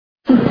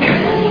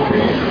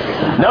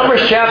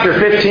Numbers chapter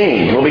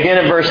 15. We'll begin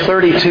at verse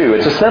 32.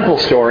 It's a simple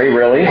story,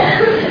 really.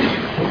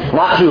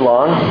 Not too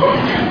long.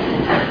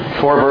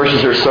 4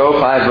 verses or so,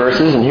 5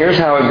 verses, and here's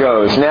how it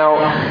goes.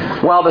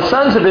 Now, while the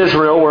sons of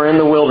Israel were in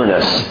the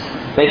wilderness,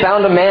 they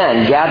found a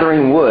man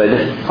gathering wood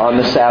on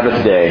the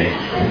Sabbath day.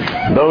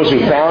 Those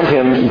who found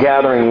him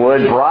gathering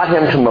wood brought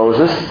him to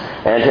Moses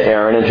and to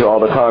Aaron and to all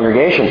the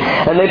congregation.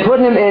 And they put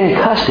him in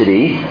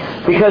custody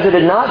because it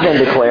had not been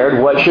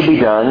declared what should be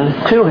done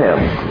to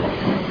him.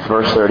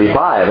 Verse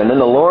 35, and then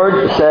the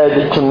Lord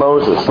said to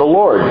Moses,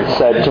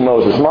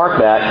 mark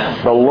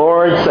that, the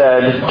Lord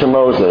said to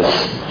Moses,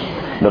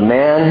 the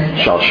man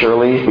shall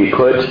surely be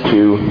put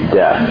to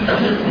death.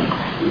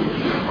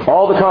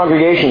 All the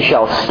congregation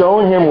shall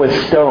stone him with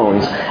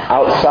stones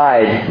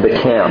outside the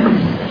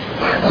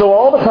camp. So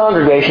all the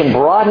congregation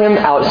brought him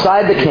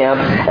outside the camp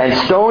and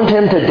stoned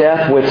him to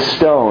death with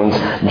stones,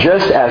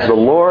 just as the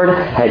Lord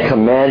had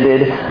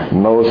commanded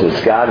Moses.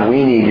 God,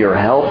 we need your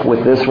help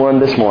with this one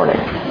this morning.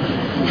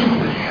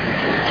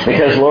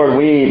 Because, Lord,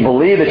 we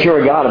believe that you're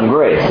a God of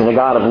grace and a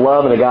God of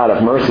love and a God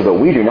of mercy, but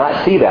we do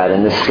not see that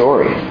in this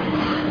story.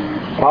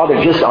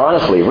 Father, just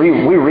honestly, we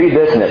read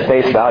this and at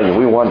face value,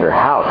 we wonder,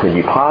 how could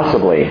you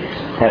possibly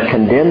have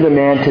condemned a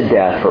man to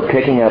death for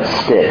picking up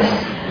sticks,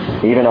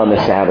 even on the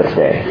Sabbath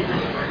day?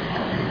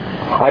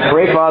 I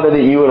pray, Father,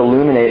 that you would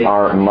illuminate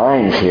our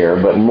minds here,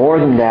 but more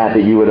than that,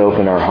 that you would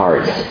open our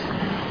hearts.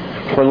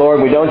 For, Lord,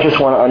 we don't just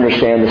want to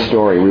understand the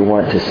story, we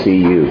want to see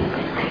you.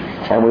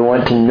 And we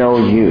want to know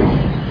you.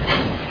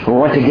 We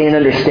want to gain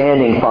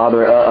understanding,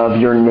 Father, of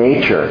your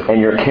nature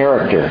and your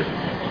character.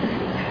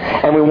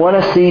 And we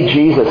want to see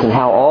Jesus and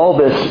how all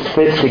this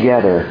fits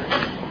together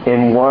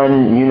in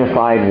one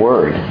unified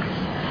word.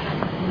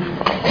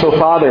 So,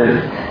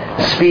 Father,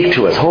 speak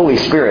to us. Holy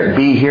Spirit,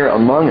 be here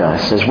among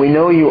us. As we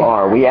know you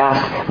are, we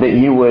ask that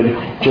you would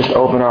just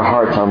open our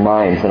hearts, our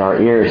minds, and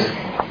our ears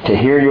to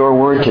hear your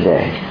word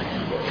today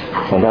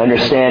and to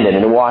understand it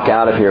and to walk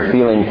out of here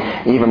feeling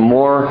even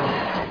more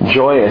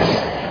joyous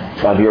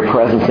of your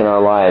presence in our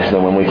lives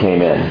than when we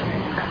came in.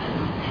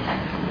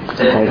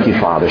 Thank you,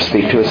 Father.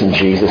 Speak to us in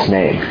Jesus'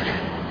 name.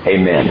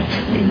 Amen.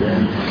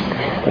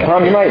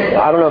 Tom,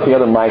 I don't know if the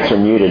other mics are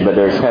muted, but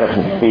there's kind of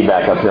some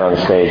feedback up here on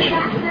the stage.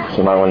 So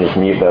you might want to just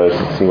mute those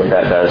and see what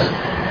that does.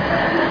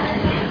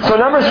 So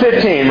Numbers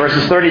 15,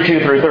 verses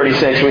 32 through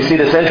 36, we see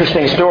this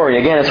interesting story.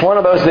 Again, it's one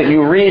of those that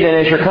you read, and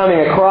as you're coming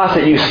across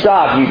it, you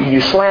stop.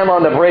 You slam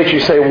on the brakes.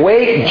 You say,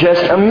 wait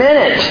just a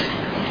minute.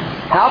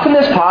 How can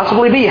this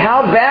possibly be?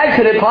 How bad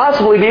could it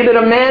possibly be that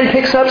a man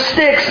picks up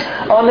sticks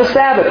on the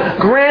Sabbath?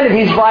 Granted,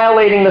 he's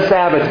violating the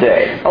Sabbath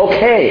day.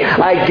 Okay,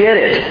 I get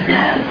it.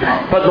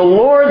 But the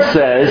Lord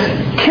says,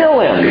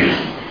 kill him.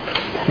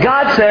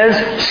 God says,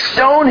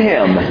 stone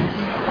him.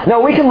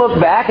 Now, we can look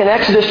back in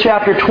Exodus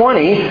chapter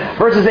 20,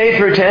 verses 8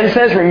 through 10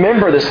 says,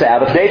 remember the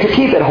Sabbath day to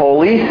keep it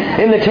holy.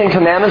 In the Ten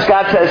Commandments,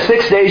 God says,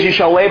 6 days you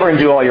shall labor and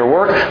do all your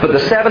work, but the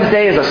seventh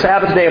day is a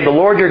Sabbath day of the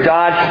Lord your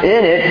God.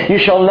 In it you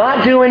shall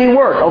not do any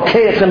work.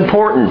 Okay, it's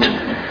important.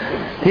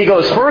 He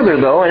goes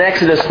further, though, in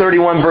Exodus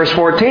 31, verse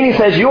 14, he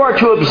says, you are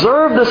to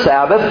observe the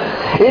Sabbath.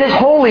 It is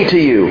holy to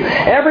you.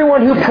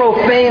 Everyone who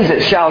profanes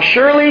it shall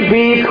surely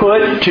be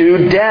put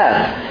to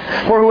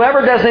death. For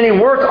whoever does any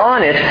work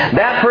on it,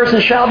 that person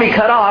shall be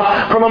cut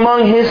off from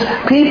among his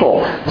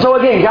people. So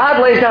again,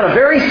 God lays down a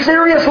very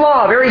serious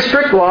law, a very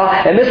strict law,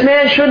 and this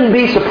man shouldn't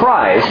be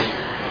surprised.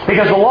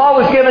 Because the law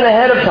was given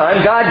ahead of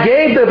time. God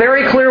gave the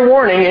very clear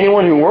warning,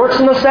 anyone who works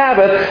on the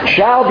Sabbath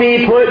shall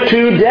be put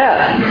to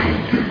death.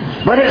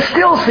 But it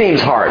still seems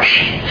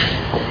harsh.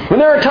 When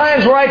there are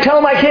times where I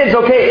tell my kids,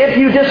 okay, if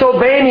you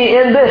disobey me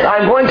in this,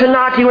 I'm going to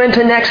knock you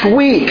into next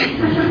week.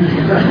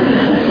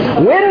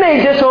 When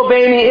they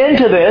disobey me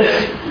into this,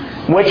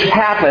 which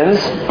happens,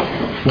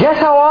 guess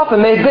how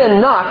often they've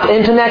been knocked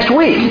into next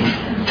week?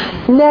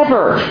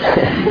 Never.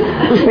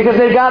 Because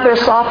they've got their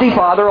softy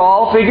father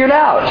all figured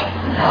out.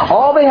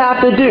 All they have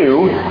to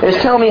do is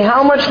tell me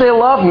how much they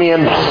love me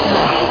and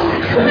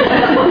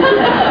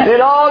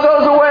it all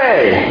goes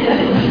away.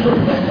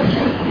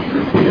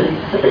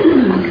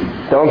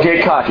 Don't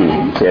get cocky,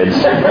 kids.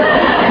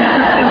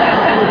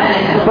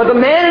 But the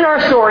man in our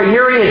story,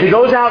 here he is. He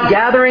goes out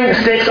gathering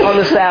sticks on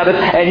the Sabbath,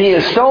 and he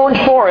is stoned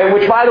for it,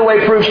 which, by the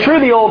way, proves true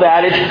the old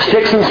adage,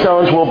 sticks and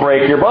stones will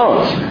break your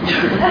bones.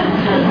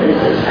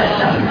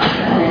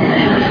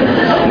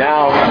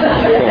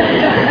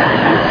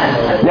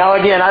 Now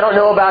again, I don't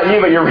know about you,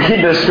 but you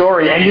read this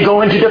story and you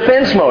go into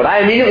defense mode. I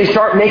immediately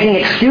start making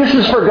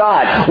excuses for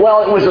God.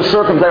 Well, it was a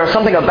circumstance. There was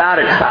something about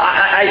it.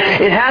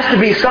 It has to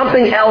be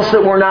something else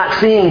that we're not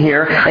seeing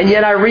here. And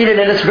yet I read it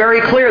and it's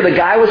very clear. The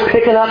guy was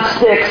picking up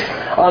sticks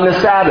on the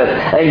Sabbath.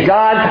 And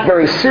God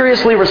very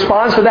seriously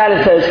responds to that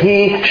and says,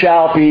 he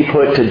shall be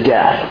put to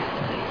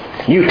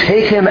death. You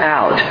take him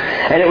out.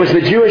 And it was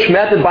the Jewish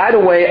method, by the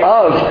way,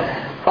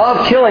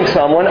 of killing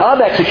someone, of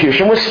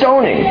execution, was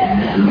stoning.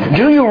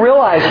 Do you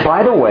realize,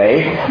 by the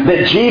way,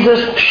 that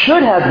Jesus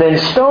should have been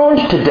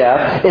stoned to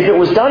death if it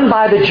was done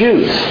by the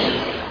Jews?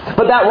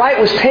 But that right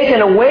was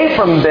taken away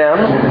from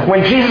them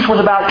when Jesus was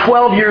about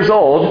 12 years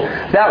old.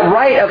 That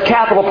right of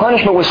capital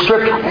punishment was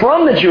stripped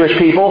from the Jewish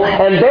people,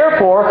 and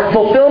therefore,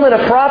 fulfillment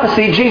of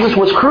prophecy, Jesus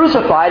was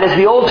crucified, as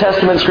the Old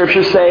Testament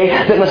Scriptures say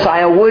that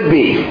Messiah would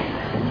be.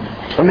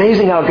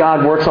 Amazing how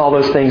God works all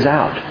those things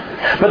out.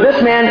 But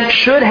this man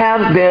should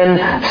have been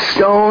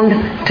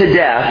stoned to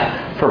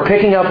death for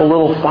picking up a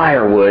little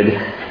firewood.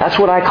 That's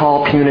what I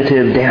call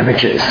punitive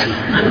damages.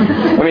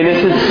 I mean,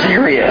 this is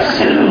serious.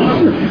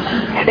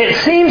 It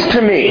seems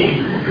to me,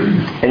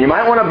 and you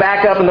might want to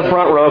back up in the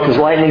front row because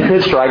lightning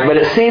could strike, but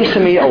it seems to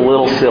me a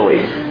little silly.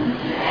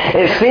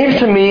 It seems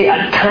to me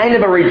a kind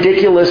of a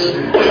ridiculous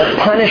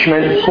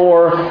punishment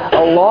for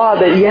a law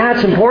that, yeah,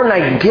 it's important.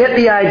 I get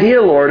the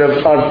idea, Lord,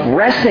 of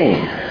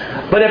resting.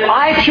 But if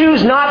I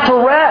choose not to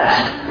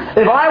rest,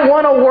 if I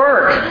want to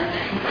work,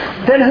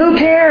 then who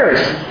cares?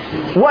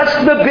 What's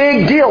the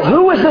big deal?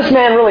 Who is this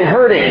man really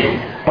hurting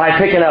by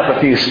picking up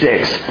a few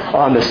sticks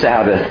on the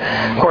Sabbath?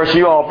 Of course,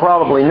 you all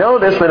probably know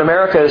this, but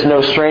America is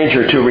no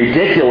stranger to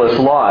ridiculous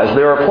laws.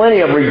 There are plenty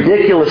of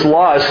ridiculous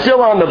laws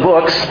still on the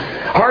books.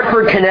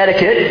 Hartford,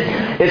 Connecticut,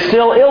 it's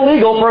still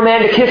illegal for a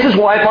man to kiss his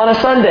wife on a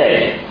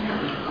Sunday.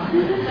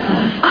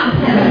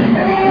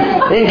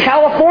 In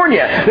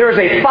California, there is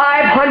a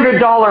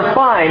 $500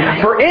 fine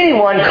for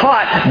anyone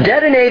caught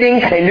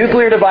detonating a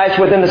nuclear device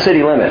within the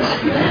city limits.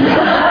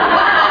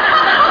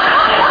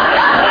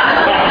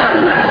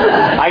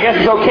 I guess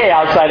it's okay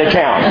outside of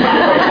town.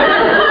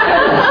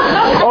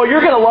 Oh,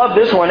 you're going to love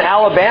this one.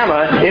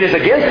 Alabama, it is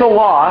against the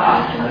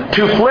law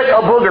to flick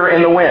a booger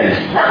in the wind.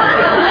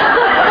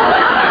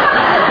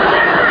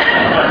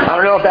 I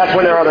don't know if that's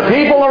when there are other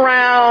people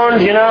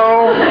around, you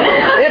know.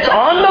 It's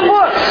on the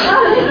books.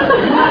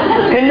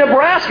 In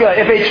Nebraska,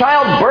 if a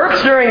child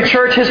burps during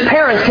church, his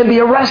parents can be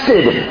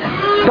arrested.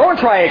 Go and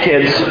try it,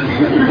 kids.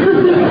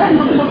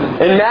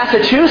 In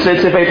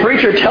Massachusetts, if a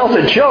preacher tells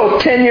a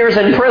joke, 10 years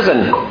in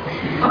prison.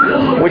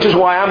 Which is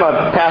why I'm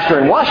a pastor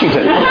in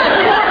Washington.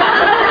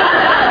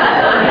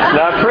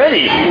 Not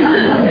pretty.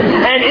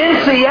 And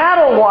in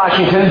Seattle,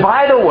 Washington,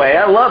 by the way,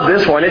 I love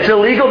this one, it's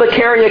illegal to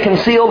carry a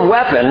concealed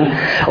weapon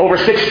over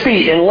 6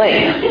 feet in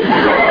length.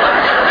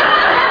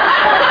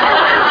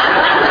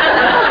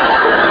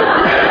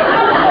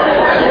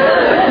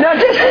 Now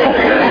just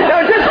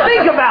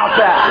think about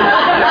that.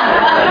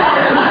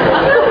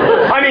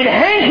 I mean,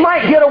 Hank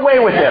might get away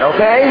with it,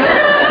 okay?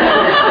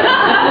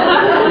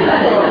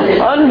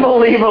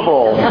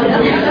 Unbelievable.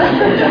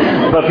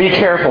 But be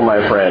careful,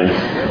 my friends.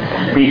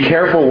 Be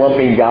careful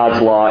lumping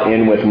God's law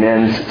in with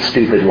men's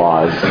stupid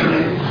laws.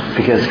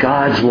 Because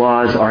God's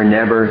laws are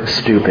never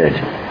stupid.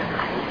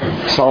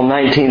 Psalm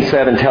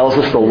 19:7 tells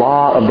us the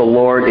law of the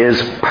Lord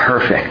is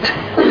perfect,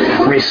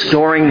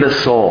 restoring the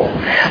soul.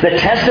 The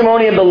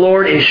testimony of the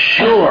Lord is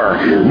sure,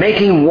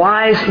 making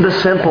wise the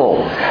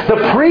simple.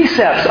 The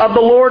precepts of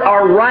the Lord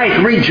are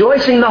right,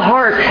 rejoicing the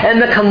heart.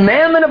 And the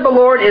commandment of the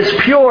Lord is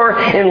pure,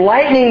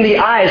 enlightening the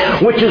eyes.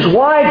 Which is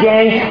why,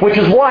 gang,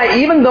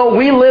 even though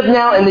we live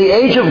now in the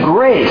age of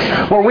grace,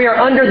 where we are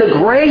under the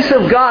grace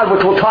of God,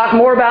 which we'll talk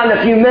more about in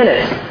a few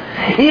minutes,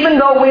 even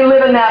though we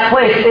live in that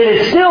place, it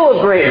is still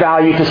of great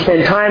value to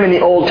spend time in the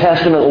Old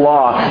Testament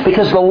law,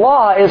 because the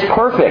law is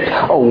perfect.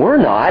 Oh, we're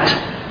not,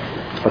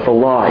 but the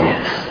law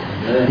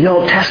is. The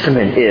Old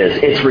Testament is.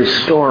 It's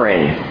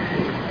restoring.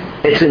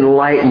 It's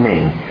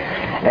enlightening.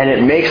 And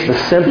it makes the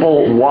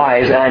simple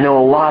wise, and I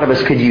know a lot of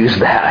us could use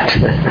that.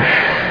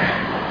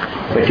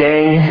 But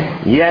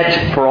gang,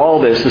 yet for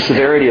all this, the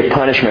severity of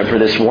punishment for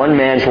this one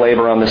man's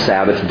labor on the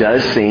Sabbath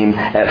does seem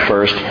at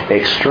first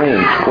extreme,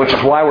 which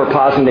is why we're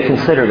pausing to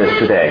consider this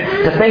today.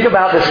 To think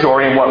about this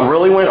story and what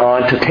really went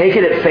on, to take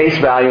it at face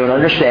value and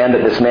understand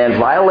that this man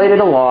violated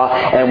a law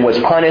and was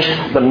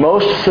punished the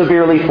most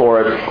severely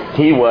for it.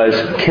 He was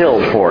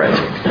killed for it.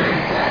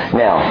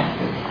 Now,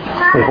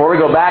 before we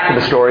go back to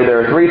the story,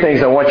 there are 3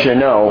 things I want you to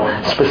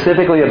know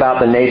specifically about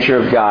the nature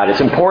of God. It's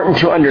important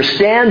to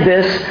understand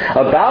this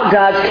about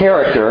God's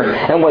character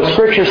and what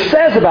Scripture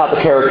says about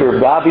the character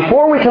of God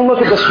before we can look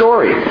at the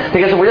story.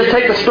 Because if we just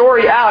take the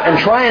story out and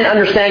try and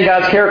understand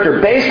God's character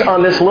based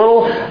on this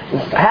little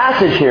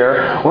passage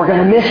here, we're going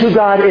to miss who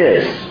God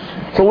is.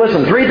 So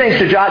listen, 3 things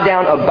to jot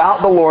down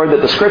about the Lord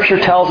that the Scripture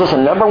tells us.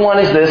 And number 1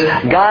 is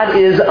this: God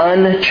is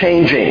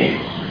unchanging.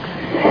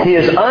 He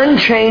is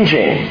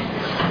unchanging.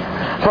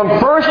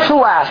 From first to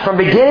last, from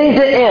beginning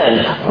to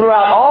end,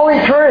 throughout all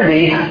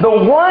eternity, the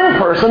one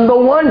person, the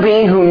one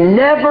being who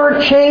never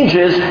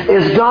changes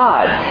is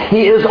God.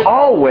 He is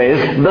always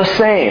the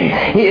same.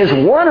 He is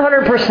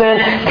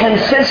 100%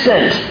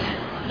 consistent.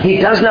 He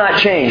does not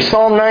change.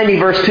 Psalm 90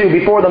 verse 2,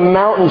 before the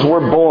mountains were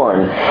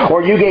born,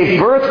 or you gave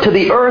birth to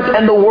the earth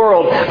and the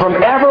world,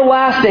 from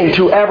everlasting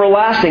to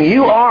everlasting,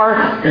 you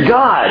are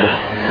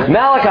God.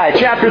 Malachi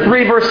chapter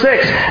 3 verse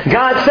 6,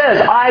 God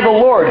says, I the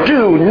Lord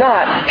do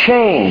not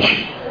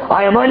change.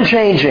 I am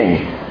unchanging.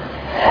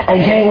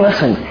 And gang,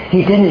 listen,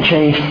 He didn't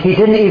change. He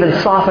didn't even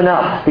soften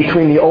up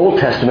between the Old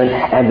Testament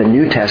and the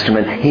New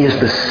Testament. He is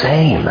the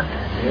same.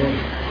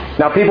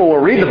 Now people will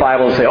read the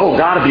Bible and say, oh,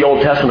 God of the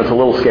Old Testament is a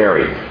little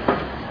scary.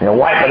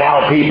 wiping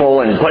out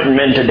people and putting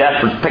men to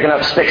death for picking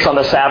up sticks on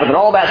the Sabbath and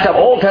all that stuff.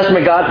 Old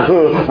Testament God,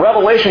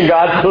 Revelation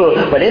God,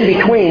 but in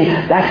between,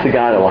 that's the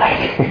God I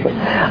like.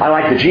 I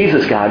like the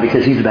Jesus God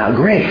because He's about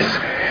grace.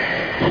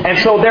 And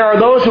so there are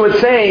those who would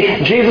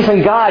say Jesus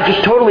and God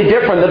just totally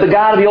different, that the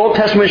God of the Old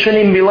Testament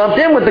shouldn't even be lumped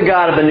in with the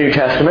God of the New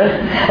Testament.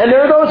 And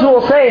there are those who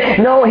will say,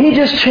 no, He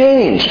just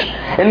changed.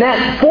 In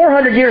that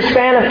 400-year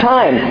span of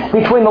time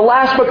between the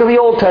last book of the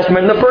Old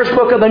Testament and the first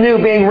book of the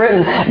New being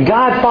written,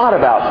 God thought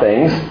about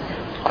things.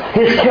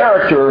 His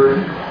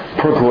character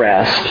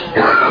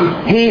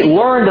progressed. He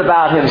learned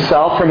about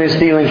Himself from His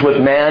dealings with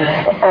man,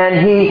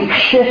 and He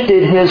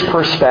shifted His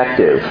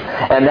perspective.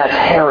 And that's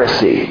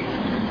heresy.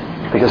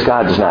 Because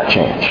God does not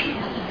change.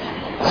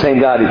 The same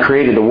God who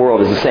created the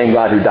world is the same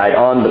God who died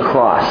on the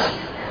cross.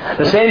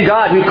 The same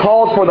God who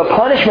called for the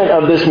punishment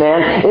of this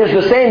man is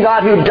the same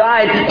God who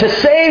died to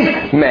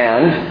save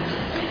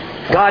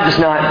man. God does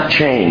not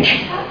change.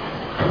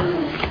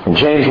 And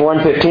James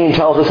 1:15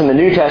 tells us in the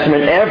New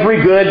Testament,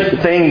 every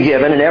good thing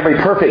given and every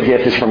perfect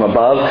gift is from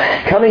above,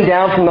 coming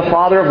down from the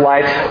Father of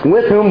lights,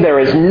 with whom there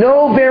is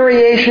no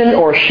variation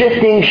or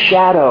shifting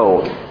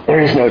shadow. There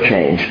is no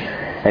change.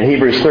 And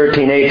Hebrews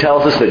 13:8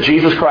 tells us that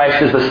Jesus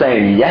Christ is the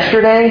same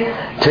yesterday,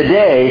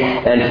 today,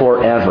 and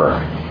forever.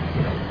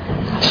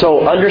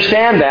 So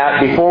understand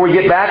that before we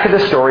get back to the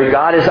story,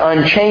 God is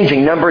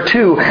unchanging. Number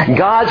 2,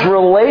 God's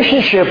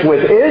relationship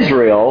with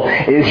Israel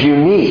is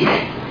unique.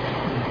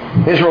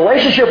 His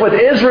relationship with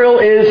Israel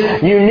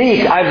is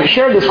unique. I've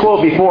shared this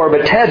quote before,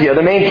 but Tevye,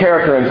 the main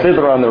character in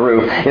Fiddler on the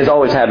Roof, is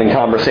always having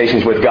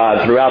conversations with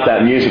God throughout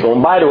that musical.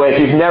 And by the way, if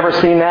you've never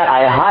seen that,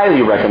 I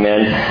highly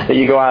recommend that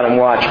you go out and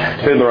watch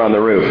Fiddler on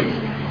the Roof.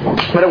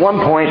 But at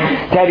one point,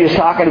 Tevye is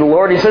talking to the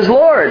Lord. He says,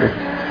 Lord,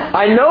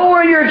 I know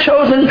we're your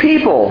chosen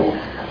people,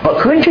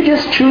 but couldn't you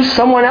just choose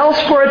someone else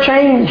for a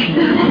change?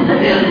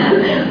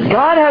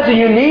 God has a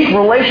unique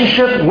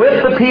relationship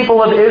with the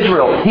people of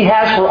Israel. He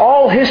has for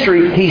all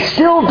history. He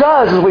still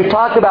does, as we've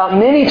talked about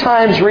many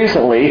times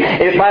recently.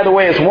 It, by the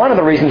way, is one of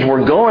the reasons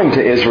we're going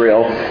to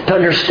Israel, to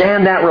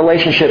understand that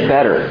relationship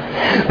better.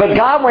 But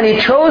God, when He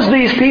chose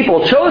these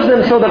people, chose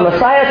them so that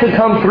Messiah could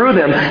come through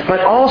them, but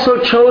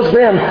also chose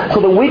them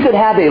so that we could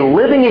have a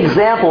living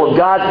example of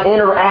God's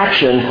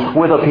interaction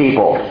with a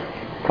people.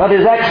 Of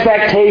His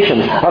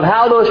expectations, of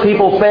how those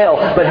people fail,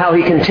 but how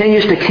He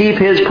continues to keep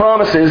His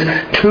promises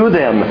to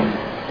them.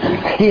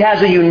 He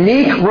has a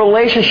unique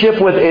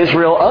relationship with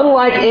Israel,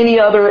 unlike any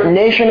other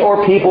nation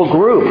or people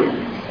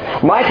group.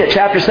 Micah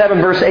chapter 7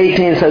 verse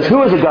 18 says,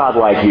 Who is a God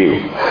like you,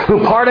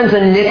 who pardons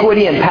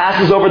iniquity and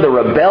passes over the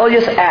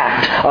rebellious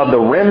act of the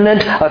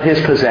remnant of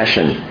His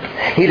possession?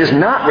 He does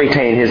not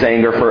retain His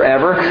anger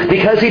forever,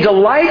 because He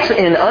delights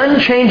in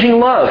unchanging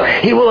love.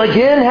 He will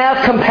again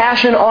have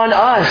compassion on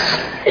us.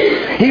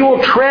 He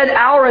will tread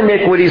our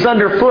iniquities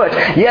underfoot.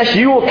 Yes,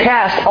 you will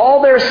cast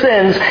all their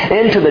sins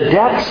into the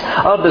depths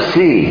of the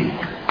sea.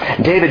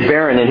 David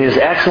Barron, in his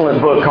excellent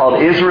book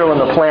called Israel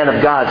and the Plan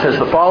of God, says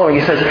the following.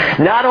 He says,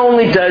 not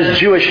only does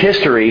Jewish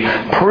history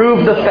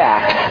prove the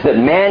fact that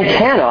man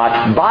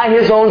cannot, by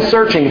his own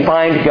searching,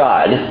 find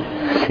God,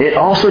 it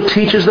also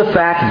teaches the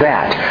fact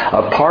that,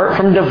 apart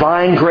from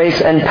divine grace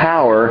and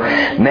power,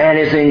 man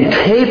is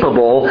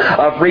incapable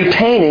of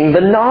retaining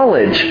the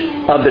knowledge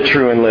of the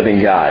true and living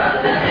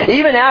God,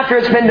 even after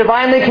it's been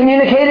divinely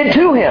communicated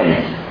to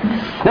him.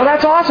 Now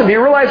that's awesome. Do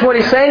you realize what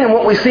he's saying and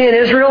what we see in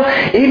Israel?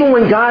 Even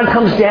when God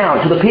comes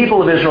down to the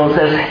people of Israel and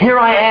says, Here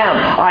I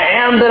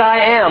am that I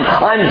am,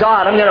 I'm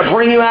God, I'm going to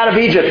bring you out of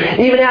Egypt.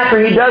 Even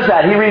after He does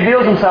that, He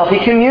reveals Himself, He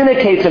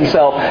communicates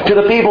Himself to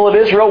the people of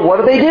Israel.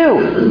 What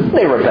do?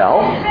 They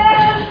rebel.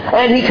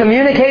 And He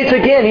communicates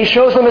again. He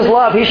shows them His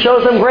love. He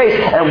shows them grace.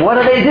 And what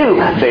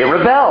do? They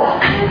rebel.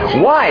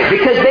 Why?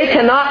 Because they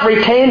cannot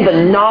retain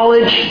the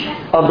knowledge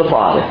of the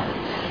Father.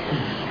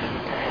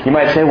 You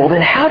might say, well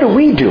then how do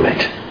we do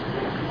it?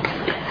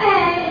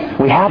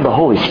 We have the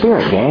Holy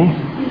Spirit, gang.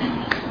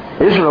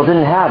 Israel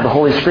didn't have the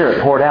Holy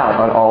Spirit poured out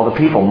on all the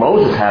people.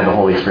 Moses had the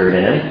Holy Spirit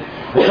in him.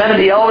 The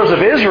 70 elders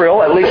of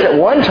Israel, at least at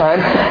one time,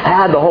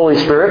 had the Holy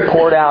Spirit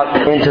poured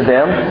out into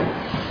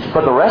them.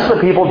 But the rest of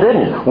the people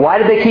didn't. Why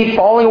did they keep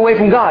falling away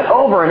from God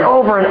over and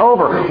over and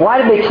over?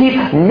 Why did they keep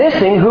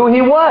missing who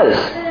He was?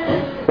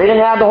 They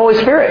didn't have the Holy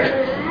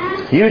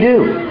Spirit. You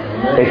do,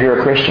 if you're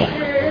a Christian.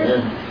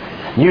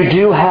 You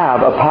do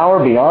have a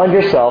power beyond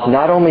yourself,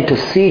 not only to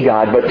see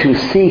God, but to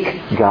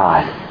seek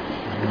God.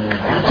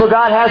 So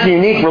God has a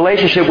unique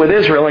relationship with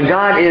Israel, and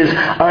God is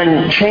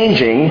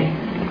unchanging.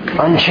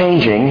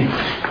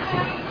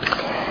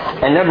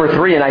 And number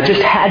 3, and I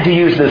just had to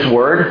use this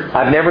word.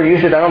 I've never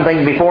used it, I don't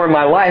think, before in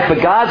my life,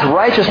 but God's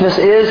righteousness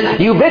is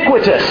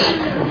ubiquitous.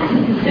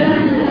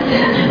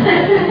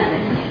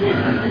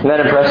 Isn't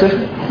that impressive?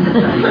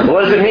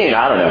 What does it mean?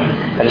 I don't know.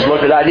 I just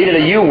looked at it. I needed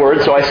a U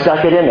word, so I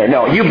stuck it in there.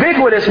 No,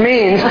 ubiquitous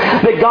means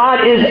that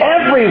God is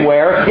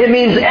everywhere. It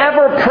means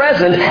ever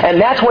present, and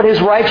that's what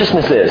His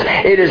righteousness is.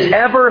 It is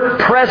ever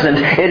present.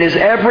 It is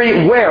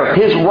everywhere.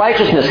 His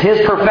righteousness, His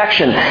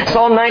perfection.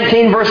 Psalm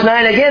 19 verse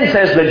 9 again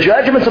says, the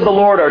judgments of the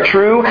Lord are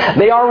true.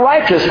 They are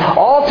righteous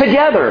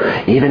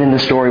altogether. Even in the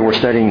story we're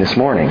studying this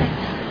morning,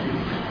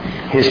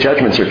 His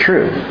judgments are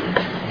true.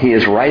 He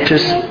is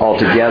righteous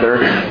altogether.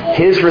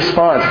 His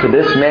response to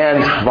this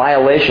man's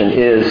violation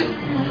is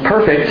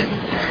perfect.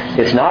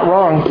 It's not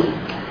wrong.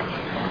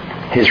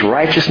 His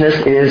righteousness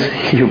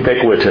is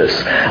ubiquitous.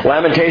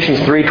 Lamentations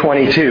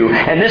 3:22.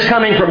 And this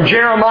coming from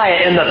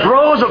Jeremiah in the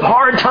throes of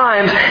hard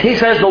times, he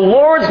says, the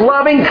Lord's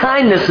loving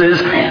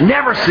kindnesses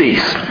never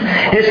cease.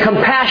 His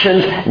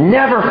compassions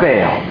never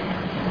fail.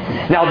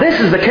 Now this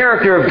is the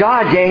character of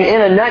God, gang, in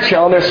a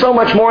nutshell. And there's so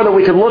much more that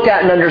we could look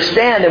at and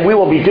understand, and we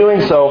will be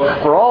doing so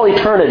for all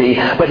eternity.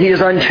 But He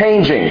is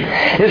unchanging.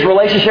 His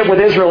relationship with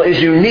Israel is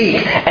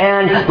unique.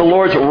 And the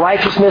Lord's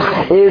righteousness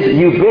is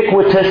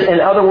ubiquitous. In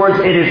other words,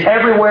 it is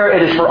everywhere.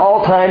 It is for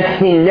all time.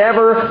 He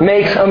never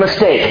makes a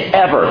mistake,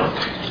 ever.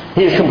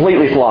 He is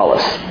completely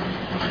flawless.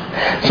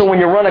 So when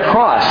you run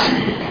across,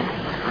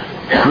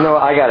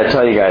 I got to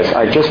tell you guys,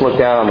 I just looked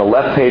down on the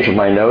left page of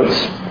my notes.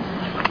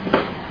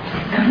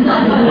 Right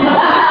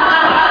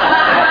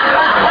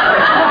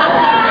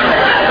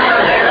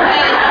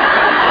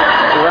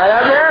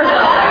up there?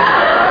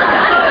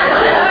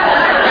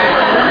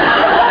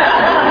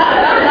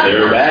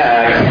 They're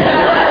back.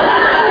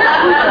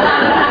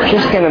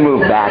 Just going to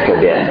move back a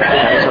bit.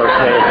 That's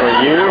okay for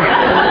you.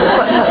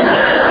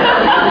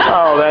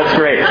 Oh, that's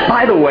great.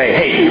 By the way,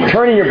 hey,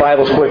 turn in your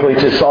Bibles quickly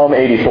to Psalm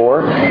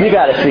 84. You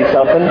got to see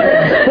something.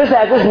 This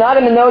is not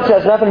in the notes. It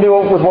has nothing to do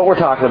with what we're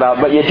talking about,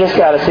 but you just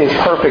got to see. It's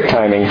perfect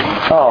timing.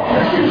 Oh,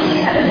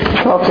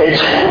 okay.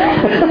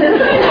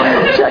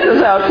 Check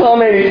this out.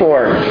 Psalm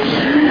 84.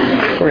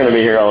 We're going to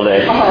be here all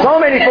day.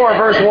 Psalm 84,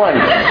 verse 1.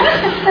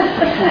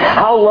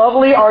 How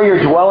lovely are your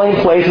dwelling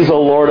places,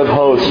 O Lord of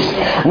hosts.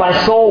 My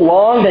soul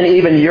longed and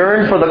even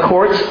yearned for the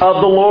courts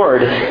of the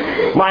Lord.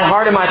 My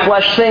heart and my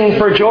flesh sing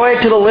for joy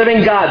to the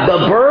living God.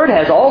 The bird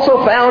has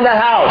also found a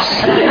house.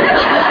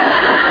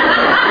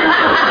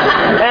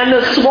 And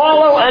the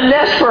swallow a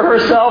nest for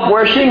herself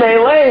where she may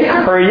lay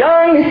her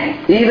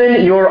young,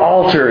 even your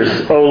altars,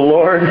 O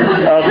Lord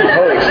of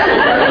hosts,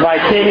 my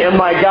King and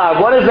my God.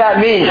 What does that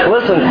mean?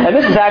 Listen, and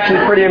this is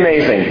actually pretty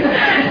amazing.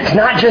 It's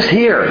not just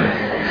here.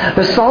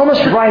 The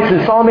psalmist writes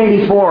in Psalm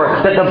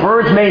 84 that the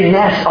birds may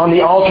nest on the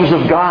altars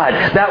of God.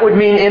 That would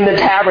mean in the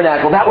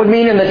tabernacle. That would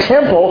mean in the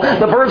temple.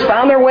 The birds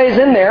found their ways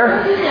in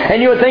there.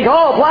 And you would think,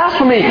 oh,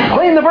 blasphemy,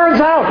 clean the birds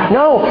out.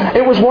 No,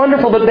 it was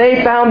wonderful that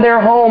they found their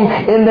home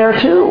in there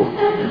too.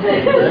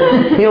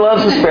 He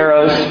loves the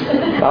sparrows.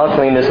 I'll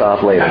clean this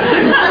off later.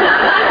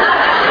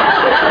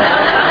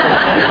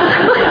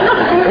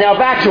 Now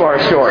back to our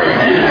story.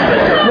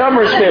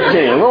 Numbers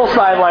 15. A little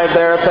sidelight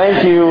there.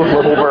 Thank you,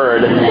 little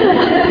bird.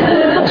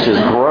 That's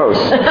just gross.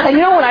 And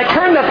when I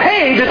turn the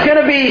page, it's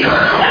going to be...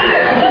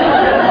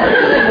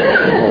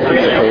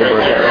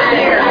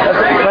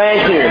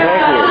 Thank you.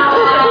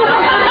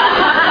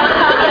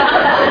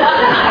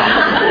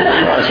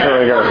 That's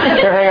really good.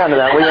 Here, hang on to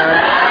that, will you?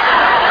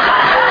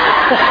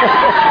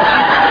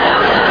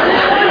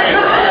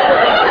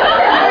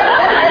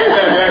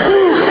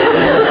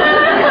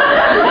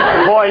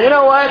 Boy, you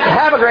know what?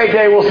 Have a great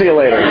day. We'll see you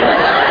later.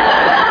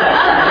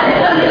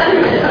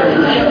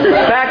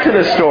 Back to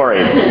the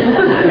story.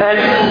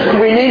 And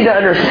we need to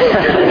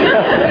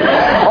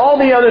understand all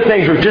the other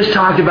things we've just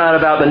talked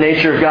about the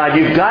nature of God.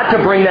 You've got to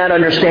bring that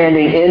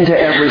understanding into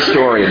every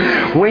story.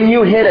 When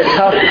you hit a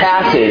tough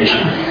passage,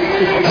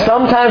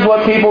 sometimes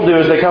what people do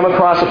is they come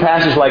across a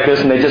passage like this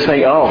and they just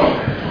think, oh,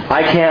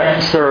 I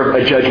can't serve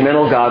a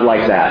judgmental God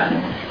like that.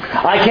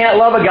 I can't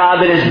love a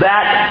God that is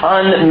that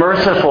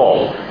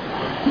unmerciful.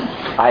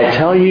 I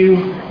tell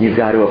you, you've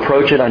got to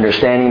approach it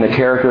understanding the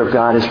character of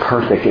God is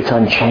perfect. It's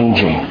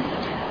unchanging.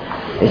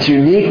 It's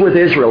unique with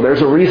Israel.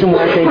 There's a reason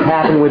why things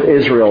happen with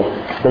Israel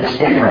that's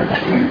different.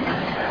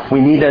 We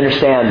need to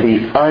understand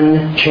the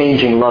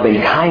unchanging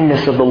loving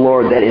kindness of the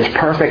Lord that is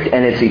perfect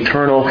and it's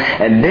eternal.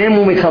 And then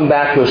when we come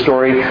back to a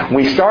story,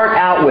 we start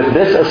out with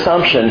this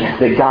assumption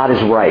that God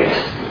is right.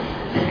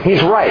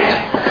 He's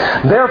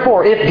right.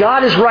 Therefore, if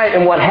God is right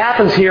and what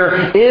happens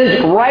here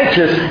is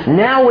righteous,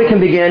 now we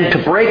can begin to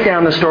break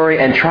down the story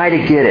and try to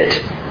get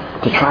it.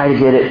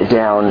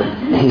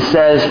 Down. He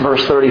says,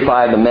 verse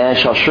 35, the man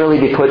shall surely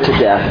be put to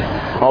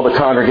death. All the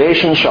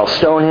congregation shall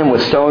stone him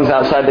with stones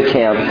outside the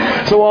camp.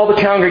 So all the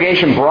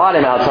congregation brought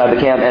him outside the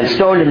camp and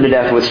stoned him to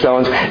death with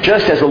stones,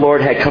 just as the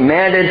Lord had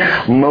commanded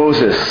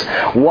Moses.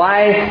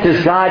 Why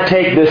does God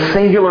take this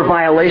singular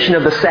violation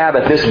of the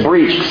Sabbath, this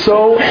breach,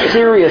 so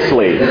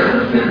seriously?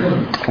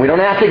 We don't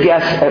have to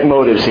guess at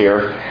motives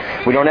here.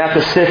 We don't have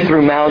to sift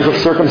through mounds of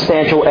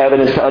circumstantial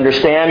evidence to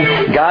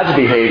understand God's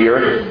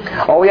behavior.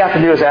 All we have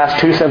to do is ask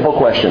two simple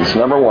questions.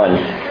 Number one,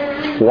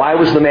 why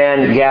was the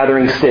man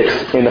gathering sticks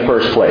in the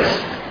first place?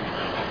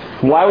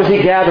 Why was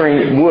he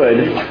gathering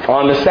wood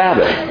on the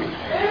Sabbath?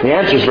 The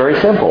answer is very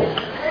simple.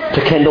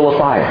 To kindle a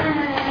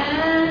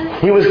fire.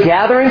 He was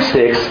gathering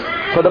sticks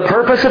for the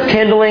purpose of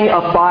kindling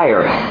a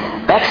fire.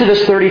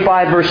 Exodus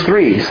 35 verse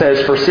 3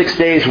 says, "For 6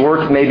 days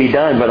work may be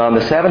done, but on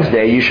the seventh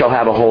day you shall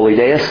have a holy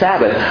day, a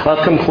Sabbath,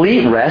 of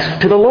complete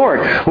rest to the Lord.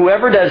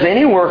 Whoever does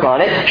any work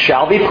on it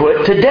shall be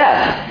put to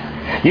death.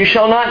 You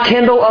shall not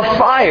kindle a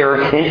fire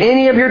in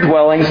any of your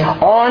dwellings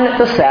on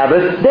the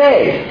Sabbath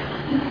day."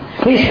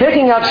 He's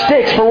picking up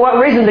sticks for what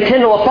reason? To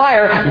kindle a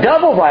fire.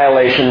 Double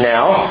violation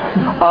now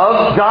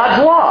of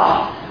God's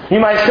law. You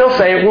might still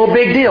say, well,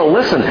 big deal.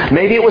 Listen,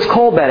 maybe it was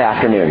cold that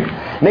afternoon.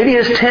 Maybe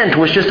his tent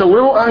was just a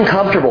little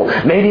uncomfortable.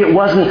 Maybe it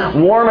wasn't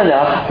warm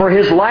enough for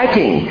his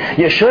liking.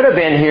 You should have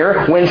been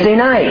here Wednesday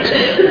night.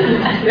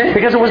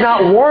 Because it was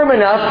not warm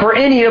enough for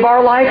any of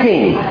our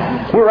liking.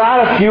 We were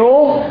out of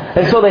fuel,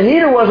 and so the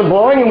heater wasn't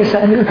blowing, and we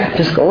sat here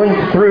just going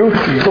through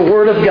the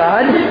Word of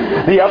God.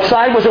 The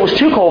upside was it was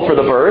too cold for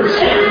the birds.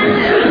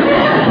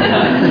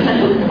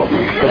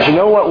 But you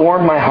know what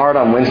warmed my heart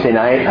on Wednesday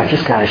night? I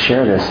just got to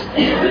share this.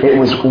 It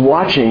was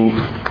watching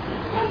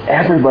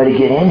everybody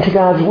get into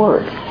God's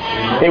Word.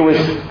 It was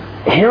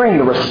hearing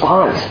the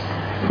response.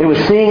 It was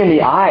seeing in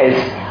the eyes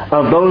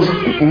of those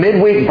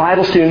midweek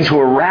Bible students who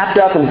were wrapped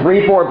up in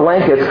 3-4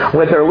 blankets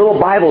with their little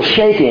Bibles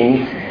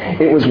shaking.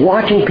 It was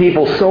watching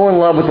people so in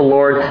love with the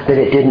Lord that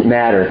it didn't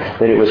matter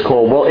that it was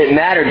cold. Well, it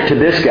mattered to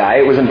this guy.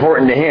 It was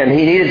important to him.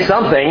 He needed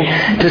something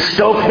to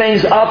stoke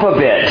things up a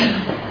bit.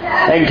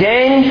 And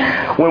gang,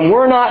 when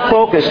we're not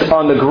focused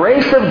on the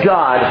grace of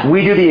God,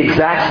 we do the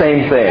exact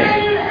same thing.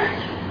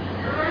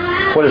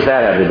 What does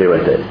that have to do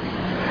with it?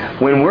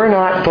 When we're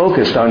not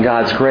focused on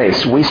God's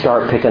grace, we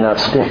start picking up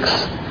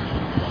sticks.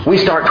 We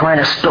start trying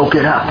to stoke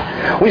it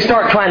up. We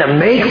start trying to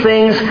make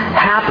things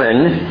happen.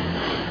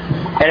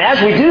 And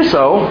as we do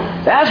so,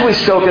 as we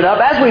stoke it up,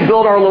 as we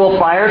build our little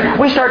fires,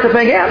 we start to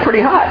think, yeah, I'm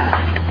pretty hot.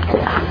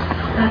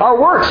 Our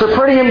works are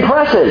pretty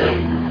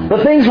impressive.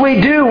 The things we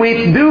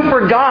do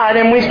for God,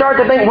 and we start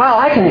to think, wow,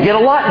 I can get a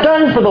lot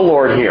done for the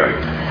Lord here.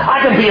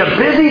 I can be a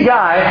busy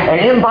guy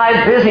and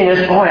imbibe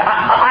busyness. Boy,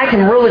 I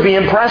can really be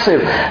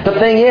impressive. The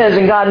thing is,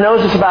 and God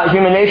knows this about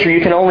human nature,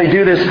 you can only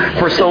do this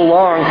for so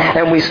long,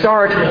 and we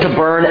start to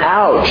burn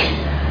out.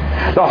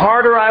 The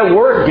harder I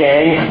work,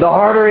 gang, the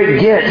harder it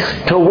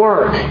gets to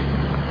work.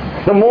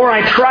 The more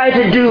I try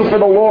to do for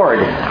the Lord,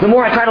 the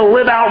more I try to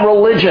live out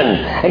religion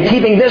and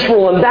keeping this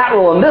rule and that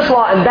rule and this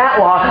law and that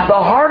law, the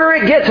harder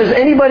it gets. Has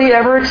anybody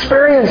ever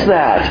experienced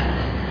that?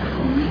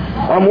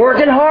 I'm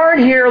working hard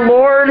here,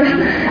 Lord,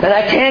 and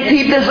I can't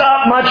keep this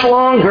up much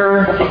longer.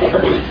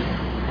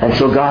 And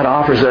so God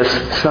offers us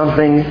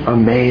something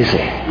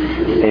amazing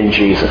in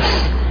Jesus.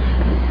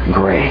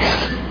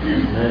 Grace.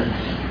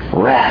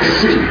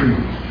 Rest.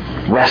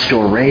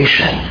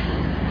 Restoration.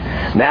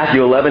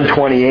 Matthew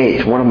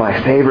 11:28, one of my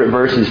favorite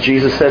verses,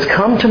 Jesus says,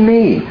 "Come to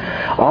me,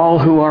 all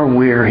who are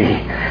weary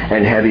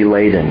and heavy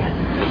laden.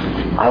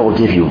 I will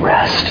give you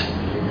rest.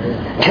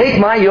 Take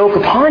my yoke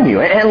upon you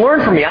and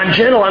learn from me. I'm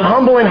gentle, I'm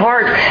humble in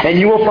heart, and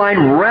you will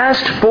find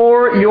rest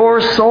for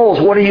your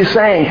souls." What are you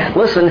saying?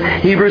 Listen,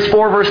 Hebrews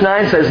 4 verse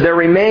 9 says, "There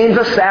remains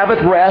a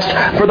Sabbath rest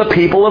for the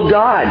people of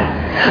God.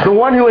 The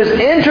one who has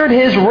entered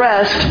his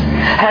rest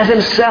has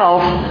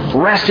himself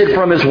rested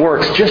from his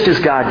works, just as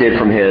God did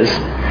from his.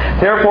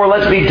 Therefore,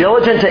 let's be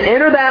diligent to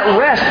enter that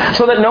rest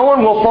so that no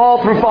one will fall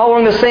through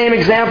following the same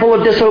example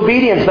of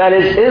disobedience," that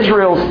is,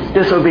 Israel's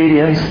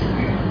disobedience.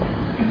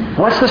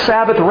 What's the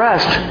Sabbath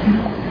rest?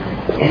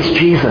 It's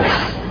Jesus.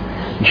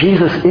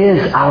 Jesus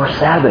is our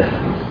Sabbath.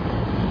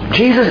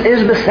 Jesus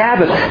is the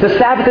Sabbath. The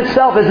Sabbath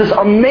itself is this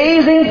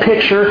amazing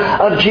picture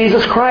of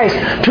Jesus Christ,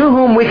 to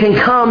whom we can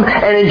come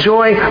and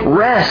enjoy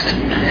rest.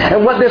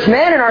 And what this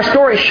man in our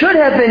story should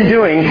have been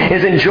doing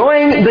is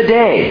enjoying the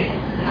day.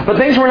 But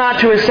things were not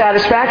to his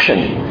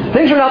satisfaction.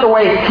 Things were not the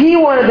way he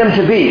wanted them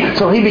to be.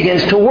 So he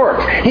begins to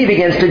work. He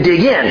begins to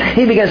dig in.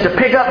 He begins to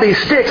pick up these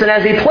sticks. And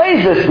as he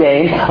plays this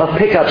game of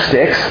pick up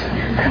sticks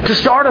to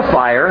start a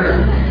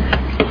fire,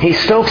 he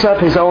stokes up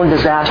his own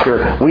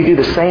disaster. We do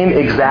the same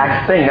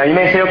exact thing. Now you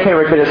may say, okay,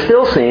 Rick, but it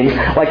still seems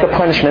like the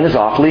punishment is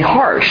awfully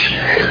harsh.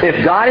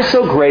 If God is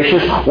so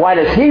gracious, why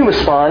does he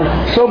respond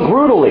so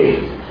brutally?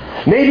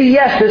 Maybe,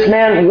 yes, this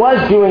man was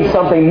doing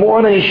something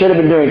more than he should have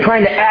been doing,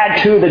 trying to add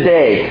to the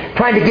day,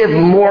 trying to give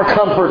more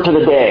comfort to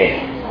the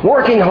day,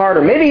 working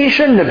harder. Maybe he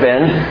shouldn't have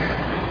been.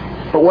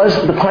 But was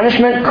the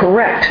punishment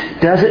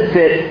correct? Does it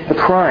fit the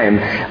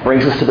crime?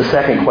 Brings us to the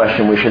second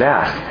question we should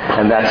ask,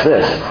 and that's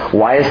this.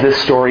 Why is this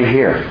story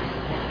here?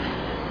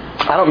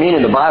 I don't mean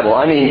in the Bible.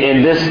 I mean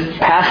in this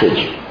passage,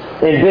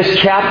 in this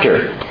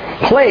chapter.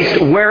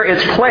 Placed where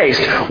it's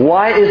placed.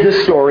 Why is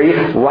this story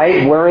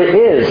right where it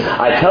is?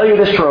 I tell you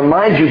this to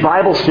remind you,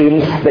 Bible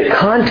students, that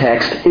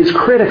context is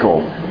critical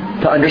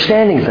to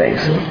understanding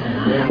things.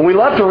 We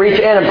love to reach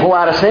in and pull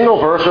out a single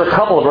verse or a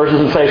couple of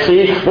verses and say,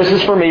 see, this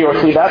is for me, or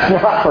see, that's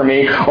not for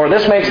me, or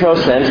this makes no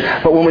sense.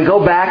 But when we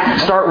go back,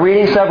 start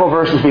reading several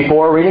verses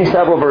before, reading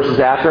several verses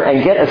after,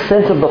 and get a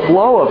sense of the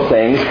flow of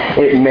things,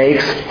 it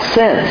makes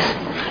sense.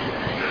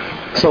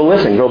 So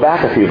listen, go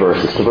back a few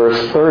verses to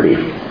verse 30.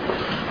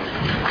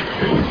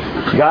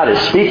 God is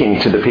speaking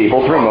to the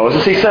people through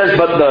Moses. He says,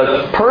 but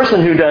the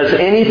person who does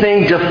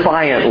anything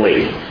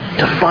defiantly,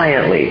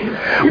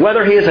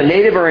 whether he is a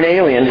native or an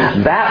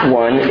alien, that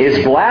one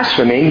is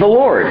blaspheming the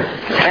Lord.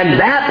 And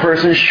that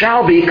person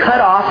shall be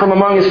cut off from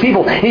among his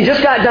people. He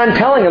just got done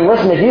telling them,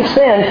 listen, if you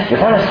sin, you're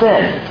going to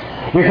sin.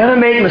 You're going to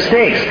make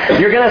mistakes.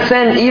 You're going to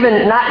sin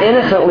even not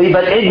innocently,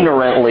 but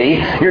ignorantly.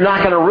 You're not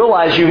going to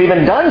realize you've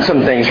even done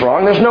some things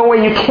wrong. There's no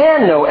way you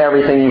can know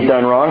everything you've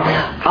done wrong.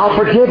 I'll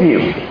forgive you.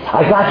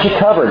 I got you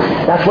covered.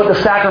 That's what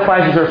the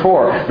sacrifices are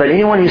for. But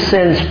anyone who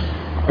sins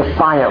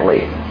defiantly,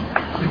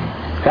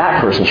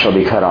 that person shall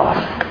be cut off.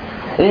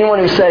 Anyone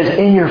who says,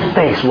 in your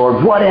face,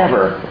 Lord,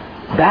 whatever,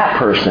 that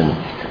person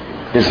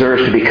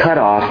deserves to be cut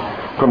off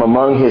from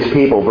among his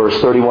people, verse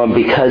 31,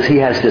 because he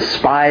has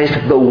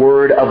despised the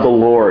word of the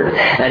Lord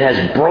and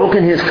has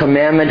broken his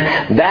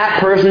commandment, that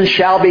person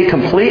shall be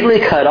completely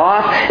cut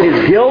off.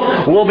 His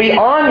guilt will be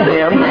on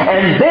them.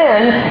 And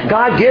then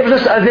God gives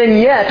us a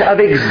vignette of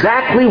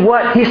exactly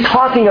what he's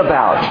talking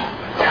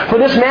about. For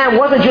this man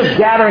wasn't just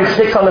gathering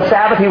sticks on the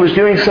Sabbath, he was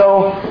doing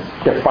so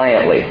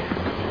defiantly.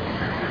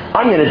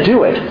 I'm going to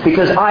do it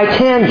because I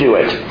can do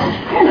it.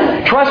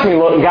 Trust me,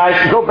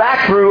 guys, go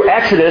back through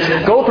Exodus,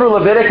 go through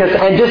Leviticus,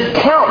 and just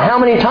count how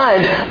many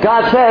times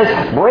God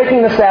says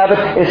breaking the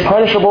Sabbath is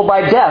punishable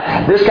by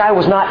death. This guy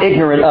was not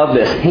ignorant of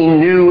this. He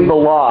knew the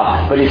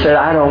law, but he said,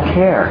 I don't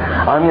care.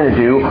 I'm going to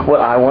do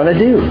what I want to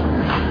do.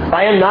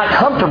 I am not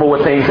comfortable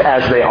with things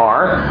as they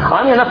are.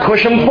 I'm going to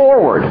push them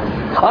forward.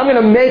 I'm going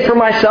to make for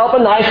myself a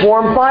nice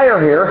warm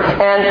fire here,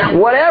 and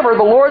whatever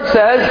the Lord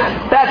says,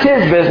 that's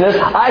his business.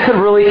 I could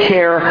really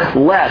care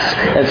less.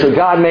 And so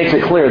God makes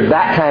it clear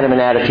that kind of an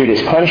attitude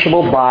is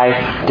punishable by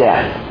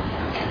death.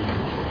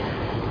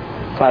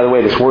 By the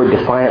way, this word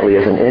defiantly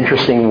is an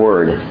interesting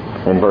word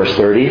in verse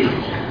 30.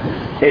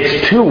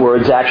 It's two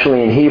words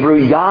actually in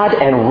Hebrew,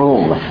 yad and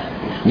rum.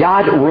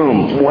 Yad,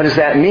 rum. What does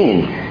that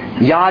mean?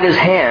 Yad is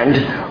hand,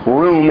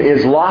 rum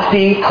is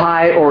lofty,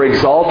 high, or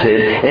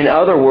exalted. In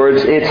other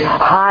words, it's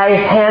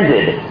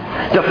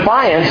high-handed.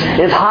 Defiance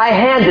is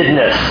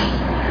high-handedness.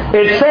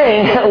 It's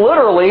saying,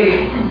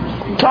 literally,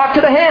 talk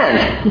to the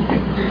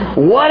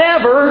hand.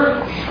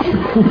 Whatever.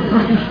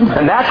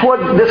 And that's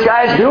what this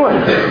guy's doing.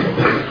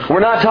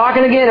 We're not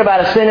talking again about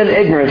a sin of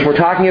ignorance. We're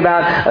talking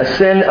about a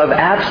sin of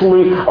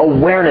absolute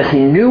awareness. He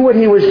knew what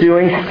he was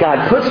doing.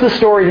 God puts the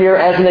story here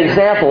as an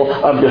example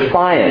of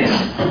defiance.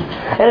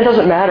 And it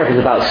doesn't matter if it's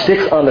about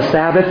sticks on the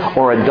Sabbath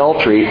or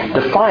adultery.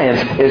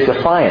 Defiance is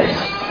defiance.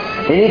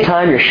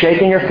 Anytime you're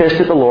shaking your fist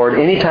at the Lord,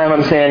 anytime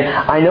I'm saying,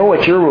 I know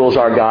what your rules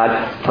are, God,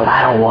 but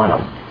I don't want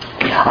them.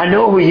 I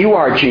know who you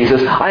are,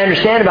 Jesus. I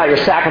understand about your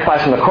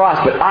sacrifice on the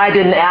cross, but I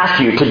didn't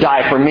ask you to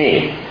die for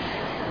me.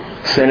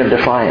 Sin of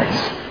defiance.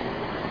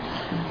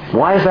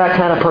 Why is that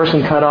kind of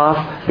person cut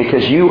off?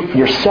 Because you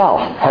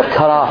yourself have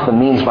cut off the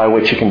means by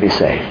which you can be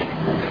saved.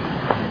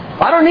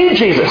 I don't need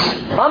Jesus.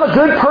 I'm a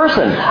good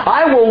person.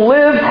 I will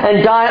live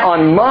and die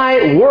on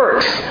my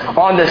works,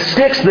 on the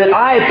sticks that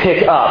I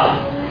pick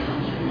up,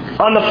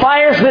 on the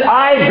fires that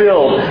I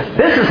build.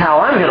 This is how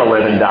I'm going to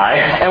live and die.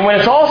 And when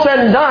it's all said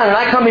and done, and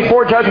I come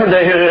before Judgment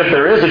Day, if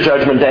there is a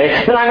Judgment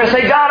Day, then I'm going to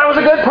say, God, I was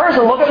a good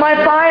person. Look at my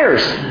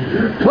fires.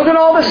 Look at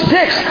all the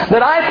sticks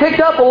that I picked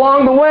up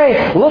along the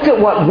way. Look at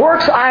what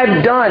works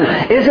I've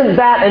done. Isn't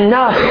that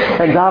enough?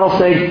 And God will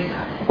say,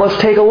 let's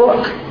take a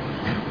look.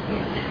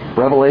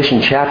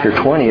 Revelation chapter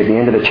 20 at the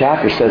end of the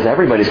chapter says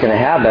everybody's going to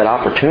have that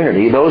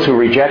opportunity. Those who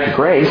reject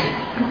grace,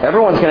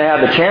 everyone's going to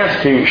have the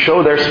chance to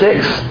show their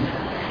sticks,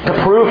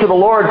 to prove to the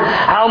Lord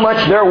how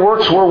much their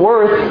works were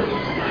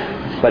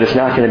worth. But it's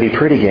not going to be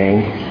pretty,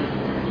 gang.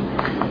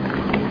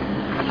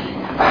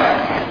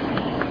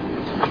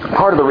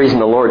 Part of the reason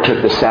the Lord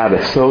took the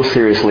Sabbath so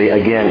seriously,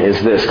 again,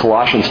 is this.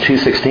 Colossians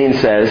 2:16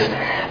 says,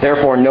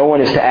 therefore no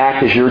one is to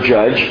act as your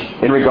judge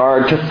in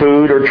regard to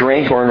food or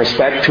drink or in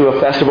respect to a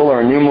festival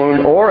or a new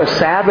moon or a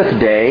Sabbath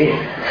day,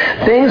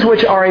 things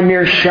which are a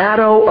mere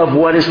shadow of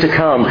what is to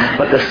come,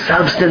 but the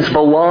substance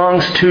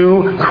belongs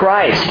to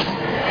Christ.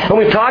 And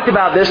we've talked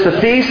about this, the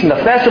feasts and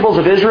the festivals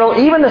of Israel,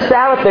 even the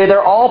Sabbath day,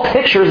 they're all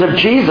pictures of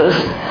Jesus.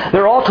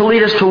 They're all to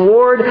lead us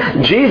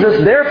toward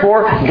Jesus.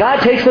 Therefore, God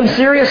takes them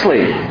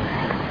seriously.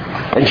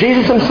 And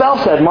Jesus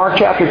himself said, Mark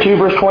chapter 2,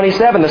 verse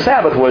 27, the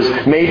Sabbath was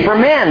made for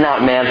man,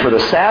 not man for the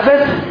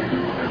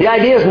Sabbath. The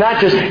idea is not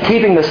just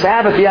keeping the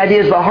Sabbath, the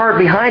idea is the heart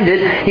behind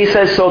it. He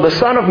says, so the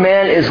Son of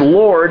Man is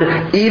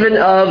Lord even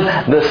of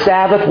the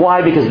Sabbath.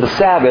 Why? Because the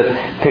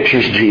Sabbath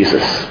pictures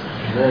Jesus.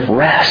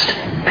 Rest,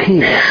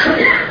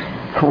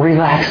 peace,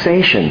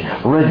 relaxation,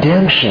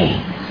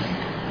 redemption,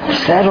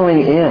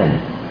 settling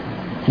in.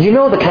 You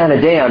know the kind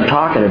of day I'm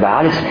talking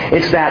about.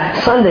 It's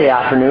that Sunday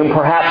afternoon,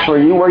 perhaps for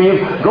you, where you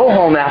go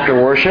home after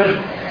worship.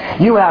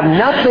 You have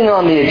nothing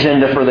on the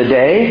agenda for the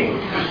day.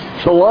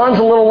 The lawn's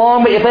a little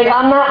long, but you think,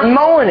 I'm not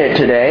mowing it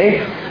today.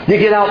 You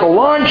get out the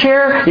lawn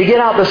chair, you get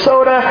out the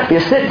soda, you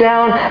sit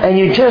down, and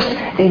you just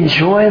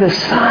enjoy the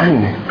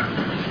sun.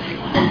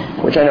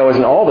 which I know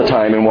isn't all the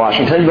time in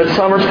Washington, but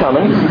summer's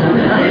coming.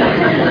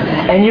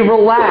 And you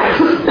relax.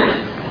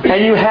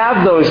 And you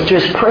have those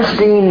just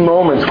pristine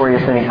moments where you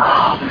think,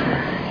 oh.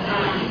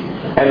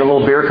 And the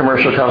little beer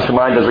commercial comes to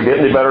mind. Does it get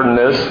any better than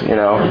this? You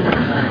know.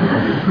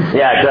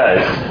 Yeah, it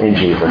does. In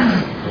Jesus.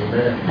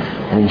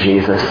 In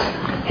Jesus.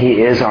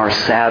 He is our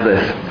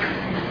Sabbath.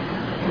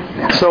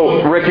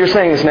 So, Rick, you're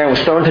saying this man was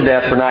stoned to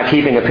death for not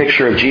keeping a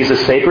picture of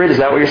Jesus sacred? Is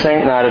that what you're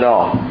saying? Not at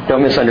all.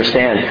 Don't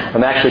misunderstand.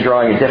 I'm actually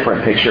drawing a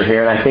different picture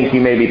here, and I think you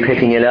may be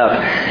picking it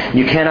up.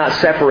 You cannot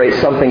separate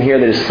something here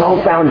that is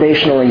so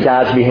foundational in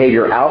God's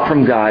behavior out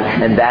from God,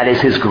 and that is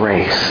His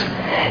grace.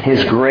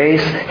 His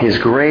grace, His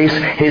grace,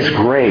 His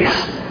grace.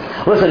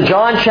 Listen,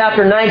 John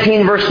chapter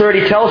 19, verse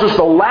 30 tells us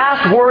the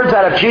last words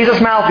out of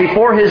Jesus' mouth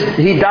before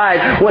He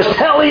died was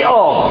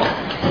teleo.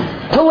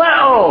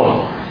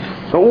 Teleo.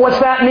 But what's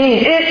that mean?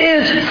 It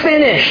is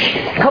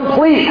finished.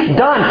 Complete.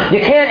 Done.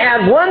 You can't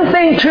add one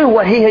thing to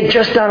what He had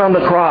just done on the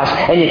cross,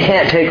 and you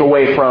can't take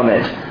away from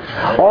it.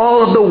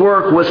 All of the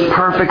work was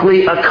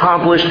perfectly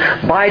accomplished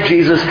by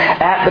Jesus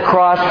at the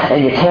cross,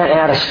 and you can't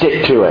add a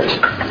stick to it.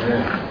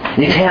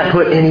 You can't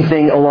put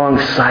anything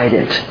alongside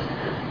it.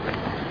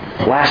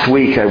 Last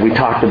week we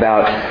talked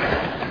about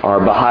our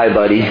Baha'i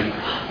buddy.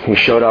 He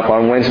showed up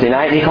on Wednesday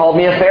night and he called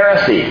me a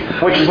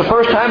Pharisee, which is the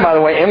first time, by the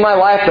way, in my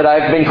life that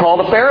I've been called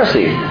a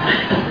Pharisee.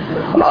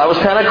 Well, that was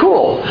kind of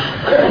cool.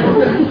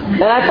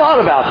 And I thought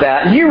about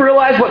that. And you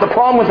realize what the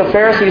problem with the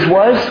Pharisees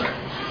was?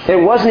 It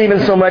wasn't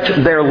even so much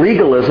their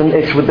legalism,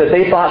 it's that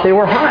they thought they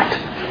were hot.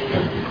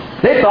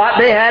 They thought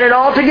they had it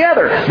all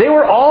together. They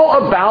were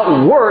all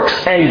about works,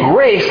 and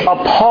grace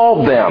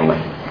appalled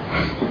them.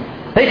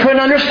 They couldn't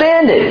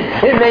understand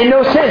it. It made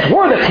no sense.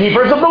 We're the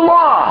keepers of the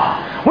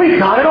law. We've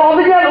got it all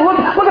together. Look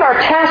at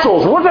our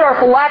tassels, and look at our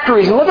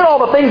phylacteries, and look at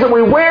all the things that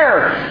we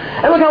wear.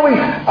 And look how we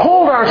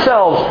hold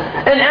ourselves.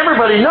 And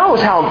everybody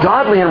knows how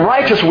godly and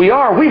righteous we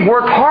are. We've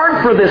worked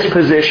hard for this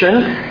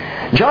position.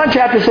 John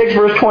chapter 6,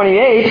 verse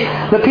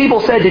 28, the people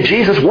said to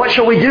Jesus, "What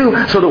shall we do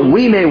so that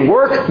we may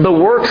work the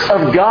works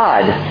of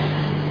God?"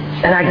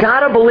 And I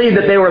gotta believe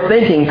that they were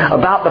thinking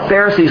about the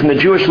Pharisees and the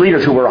Jewish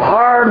leaders who were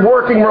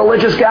hard-working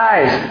religious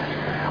guys.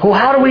 Well,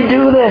 how do we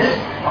do this?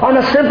 I'm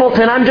a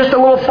simpleton. I'm just a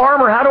little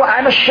farmer.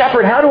 I'm a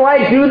shepherd. How do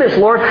I do this,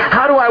 Lord?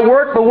 How do I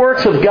work the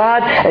works of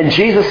God? And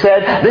Jesus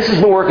said, this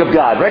is the work of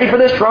God. Ready for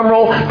this? Drum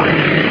roll.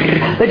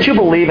 That you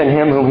believe in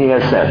Him whom He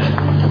has sent.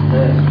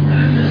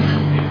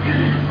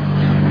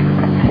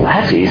 Well,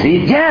 that's easy.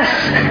 Yes!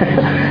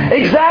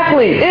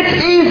 Exactly.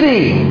 It's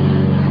easy.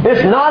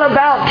 It's not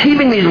about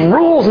keeping these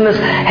rules and this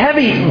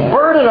heavy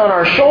burden on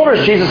our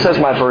shoulders. Jesus says,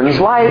 my burden is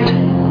light.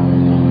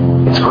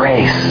 It's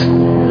grace.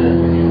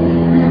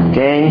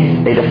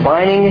 Gang, a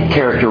defining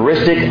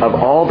characteristic of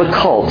all the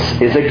cults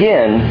is,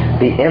 again,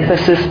 the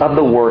emphasis of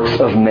the works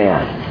of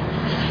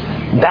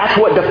man. That's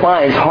what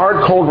defines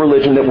hard, cold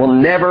religion that will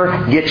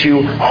never get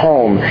you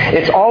home.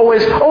 It's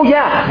always, oh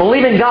yeah,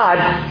 believe in God,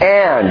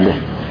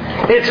 and.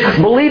 It's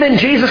believe in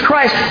Jesus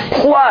Christ,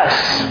 plus.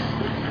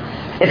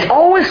 It's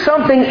always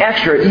something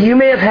extra. You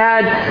may have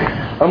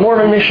had a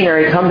Mormon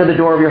missionary come to the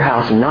door of your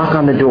house and knock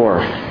on the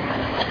door.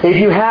 If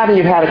you have and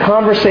you've had a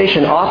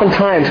conversation,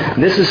 oftentimes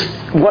this is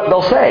what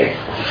they'll say.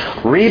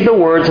 Read the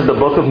words of the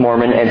Book of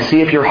Mormon and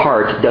see if your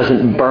heart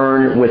doesn't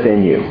burn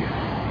within you.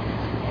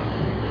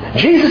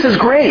 Jesus is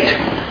great.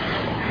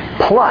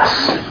 Plus.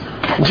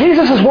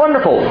 Jesus is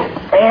wonderful.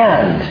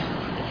 And.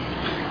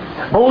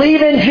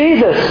 Believe in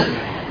Jesus.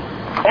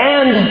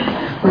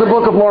 And the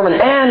Book of Mormon.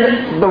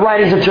 And the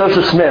writings of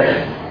Joseph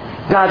Smith,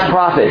 God's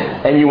prophet,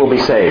 and you will be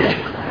saved.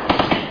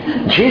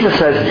 Jesus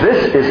says,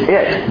 this is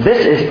it.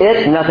 This is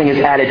it. Nothing is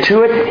added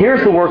to it.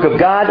 Here's the work of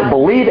God.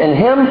 Believe in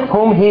Him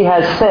whom He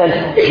has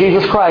sent,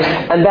 Jesus Christ.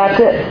 And that's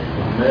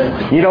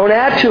it. You don't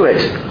add to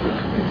it.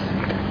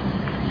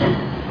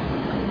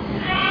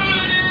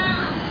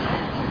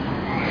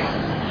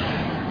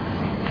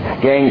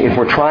 Gang, if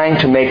we're trying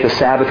to make the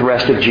Sabbath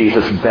rest of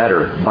Jesus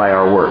better by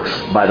our works,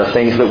 by the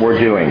things that we're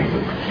doing,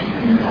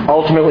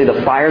 ultimately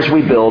the fires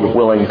we build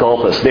will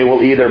engulf us. They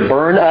will either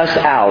burn us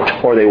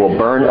out or they will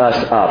burn us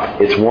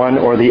up. It's one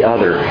or the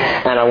other.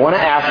 And I want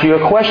to ask you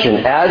a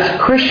question.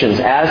 As Christians,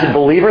 as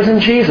believers in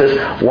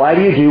Jesus, why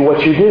do you do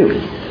what you do?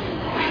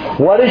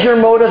 What is your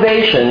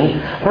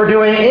motivation for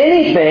doing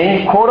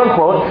anything, quote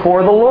unquote,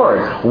 for the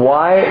Lord?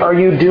 Why are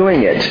you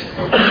doing it?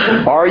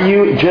 Are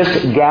you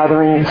just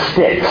gathering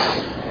sticks?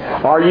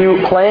 Are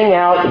you playing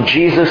out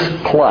Jesus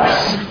plus?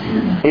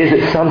 Is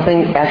it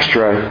something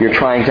extra you're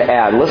trying to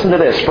add? Listen to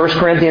this, 1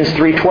 Corinthians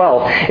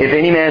 3:12. If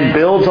any man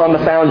builds on the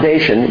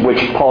foundation, which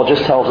Paul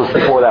just tells us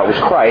before that was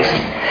Christ,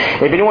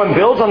 if anyone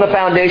builds on the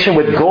foundation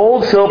with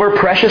gold, silver,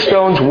 precious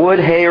stones, wood,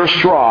 hay, or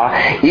straw,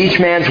 each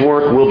man's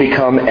work will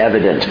become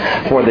evident.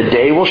 For the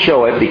day will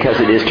show it, because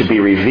it is to be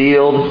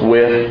revealed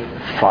with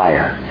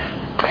fire.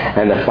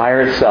 And the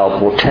fire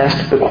itself will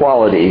test the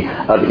quality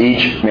of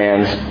each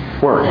man's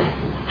work.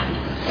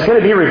 It's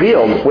going to be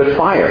revealed with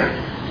fire.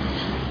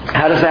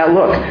 How does that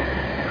look?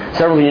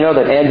 Several of you know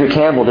that Andrew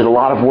Campbell did a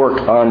lot of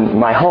work on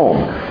my home.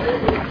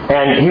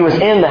 And he was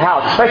in the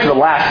house, especially the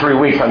last 3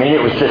 weeks. I mean,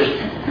 it was just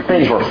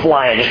things were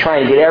flying, just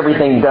trying to get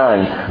everything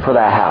done for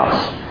that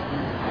house.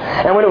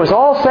 And when it was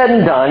all said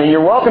and done, and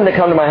you're welcome to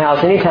come to my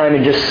house anytime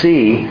and just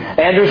see,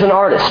 Andrew's an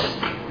artist.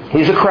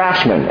 He's a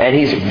craftsman, and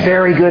he's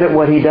very good at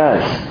what he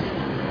does.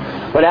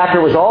 But after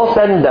it was all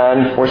said and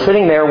done, we're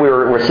sitting there,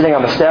 we're sitting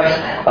on the steps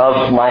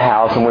of my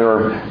house, and we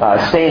were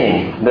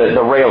staining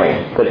the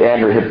railing that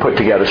Andrew had put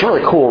together. It's a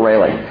really cool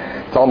railing.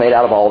 It's all made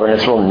out of alder, and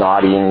it's real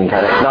naughty and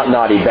kind of, not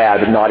naughty bad,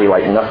 but naughty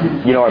like, you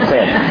know what I'm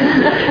saying.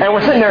 And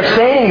we're sitting there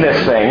staining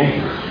this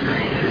thing,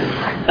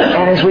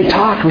 and as we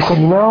talked, we said,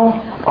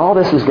 all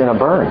this is going to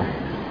burn.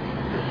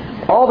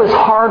 All this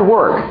hard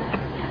work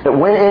that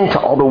went into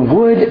all the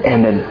wood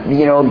and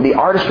the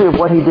artistry of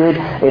what he did,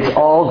 it's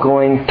all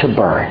going to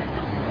burn.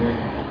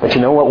 But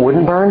you know what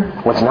wouldn't burn?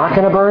 What's not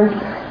going to burn?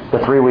 The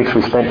 3 weeks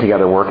we spent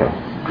together working.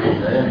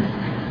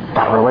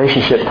 That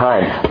relationship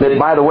time. That,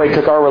 by the way,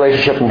 took our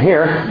relationship from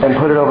here and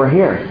put it over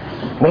here.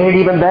 Made it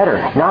even better.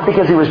 Not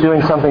because he was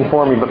doing something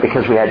for me, but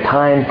because we had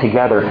time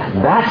together.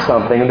 That's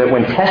something that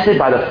when tested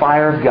by the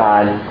fire of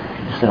God,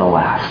 is going to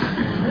last.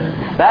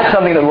 That's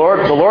something that the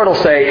Lord will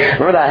say,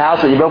 remember that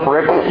house that you built for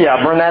Rick?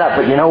 Yeah, burn that up.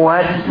 But you know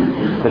what?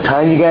 The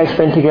time you guys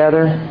spend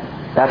together,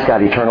 that's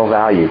got eternal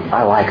value.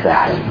 I like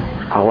that.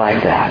 I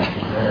like that.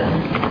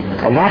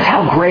 And that's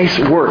how grace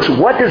works.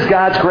 What does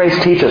God's grace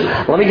teach us?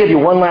 Let me give you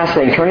one last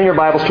thing. Turn in your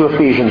Bibles to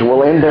Ephesians.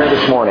 We'll end there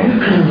this morning.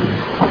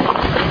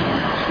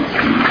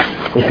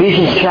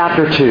 Ephesians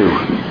chapter 2.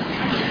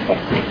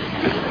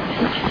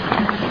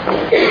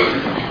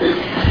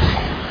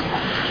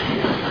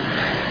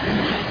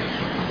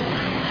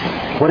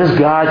 What does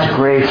God's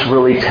grace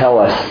really tell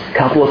us? A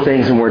couple of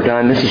things and we're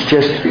done. This is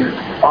just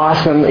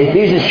awesome.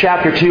 Ephesians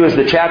chapter 2 is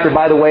the chapter,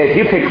 by the way, if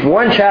you pick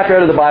one chapter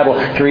out of the Bible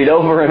to read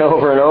over and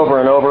over and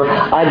over and over,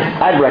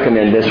 I'd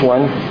recommend this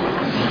one.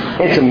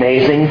 It's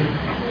amazing.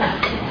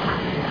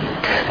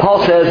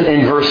 Paul says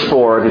in verse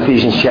 4 of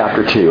Ephesians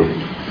chapter 2,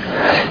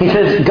 he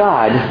says,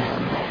 God,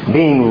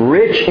 being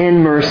rich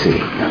in mercy,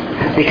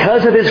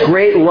 because of His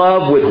great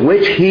love with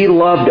which He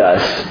loved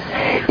us,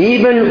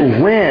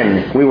 even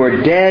when we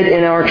were dead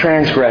in our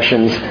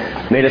transgressions,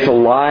 made us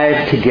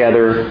alive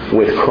together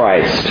with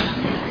Christ.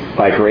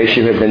 By grace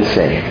you have been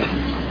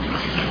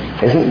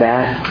saved. Isn't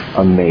that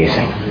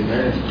amazing?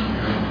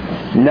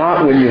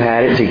 Not when you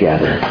had it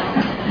together.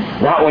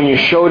 Not when you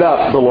showed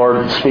up, the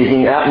Lord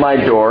speaking, at my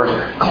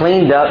door,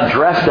 cleaned up,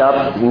 dressed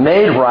up,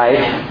 made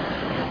right.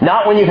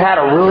 Not when you've had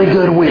a really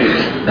good week.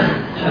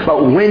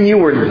 But when you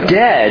were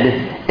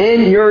dead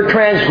in your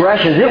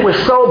transgressions. It was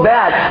so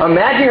bad.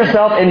 Imagine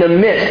yourself in the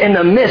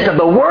midst of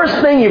the worst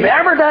thing you've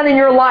ever done in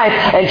your life,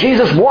 and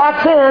Jesus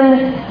walks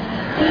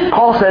in.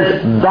 Paul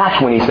says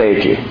that's when He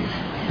saved you.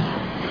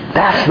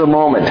 That's the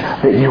moment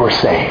that you were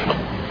saved.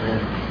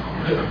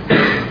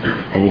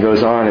 And he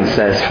goes on and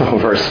says,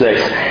 verse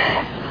 6,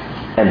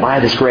 and by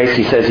this grace,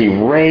 he says, He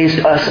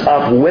raised us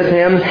up with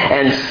Him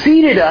and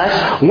seated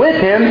us with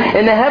Him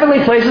in the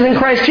heavenly places in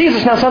Christ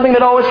Jesus. Now, something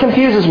that always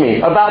confuses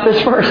me about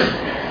this verse.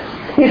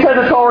 He says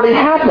it's already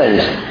happened.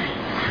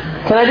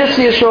 Can I just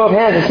see a show of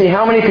hands to see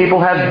how many people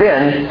have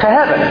been to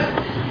heaven?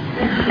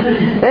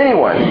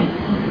 Anyone?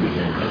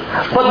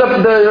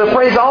 But the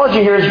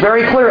phraseology here is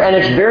very clear, and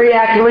it's very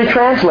accurately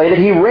translated.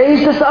 He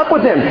raised us up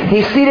with Him.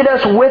 He seated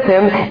us with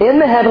Him in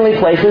the heavenly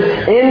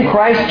places in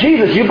Christ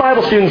Jesus. You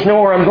Bible students know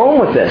where I'm going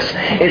with this.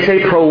 It's a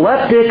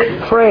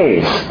proleptic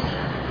phrase.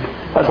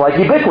 That's like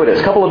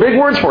ubiquitous. A couple of big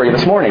words for you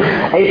this morning.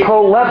 A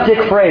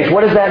proleptic phrase.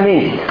 What does that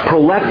mean?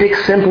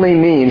 Proleptic simply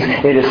means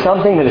it is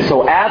something that is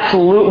so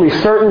absolutely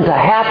certain to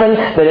happen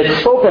that it's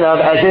spoken of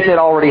as if it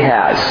already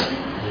has.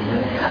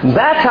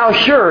 That's how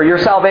sure your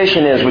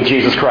salvation is with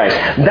Jesus Christ.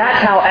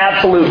 That's how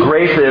absolute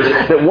grace is,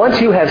 that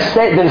once you have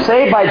been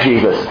saved by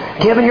Jesus,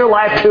 given your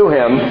life to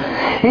Him,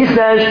 He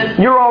says,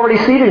 you're already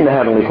seated in the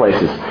heavenly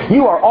places.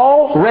 You are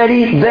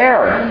already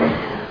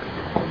there.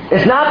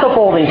 It's not the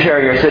folding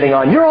chair you're sitting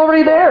on. You're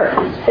already there.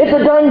 It's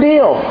a done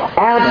deal.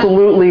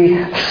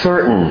 Absolutely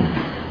certain.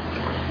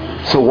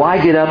 So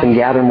why get up and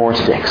gather more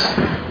sticks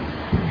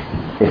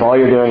if all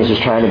you're doing is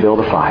just trying to build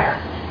a fire?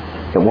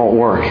 It won't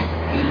work.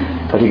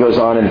 But he goes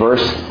on in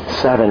verse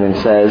 7 and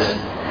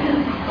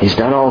says, He's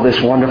done all this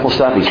wonderful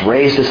stuff. He's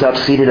raised us up,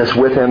 seated us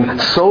with Him,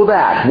 so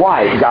that,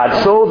 why,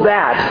 God? So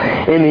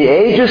that in the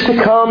ages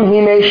to come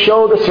He may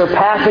show the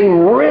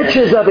surpassing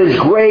riches of His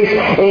grace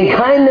in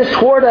kindness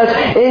toward us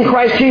in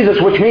Christ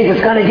Jesus, which means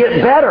it's going to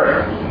get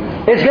better.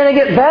 It's going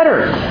to get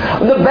better.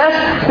 The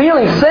best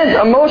feeling, sense,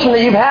 emotion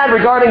that you've had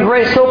regarding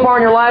grace so far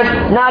in your life,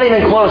 not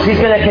even close. He's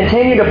going to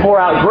continue to pour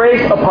out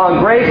grace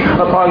upon grace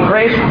upon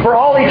grace for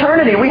all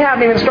eternity. We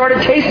haven't even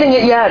started tasting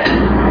it yet.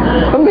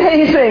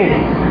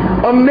 Amazing.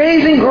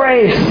 Amazing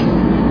grace.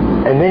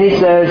 And then he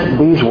says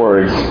these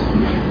words,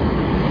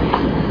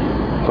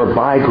 for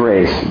by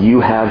grace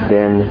you have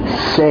been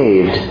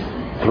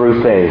saved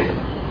through faith.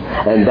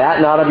 And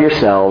that not of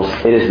yourselves,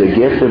 it is the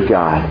gift of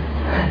God.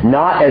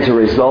 Not as a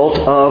result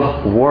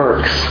of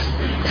works,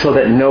 so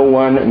that no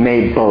one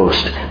may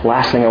boast.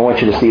 Last thing I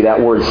want you to see,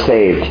 that word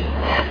saved.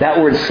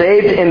 That word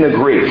saved in the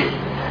Greek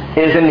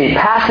is in the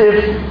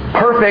passive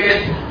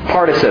perfect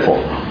participle.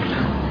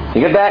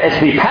 You get that? It's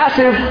the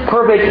passive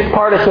perfect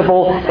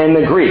participle in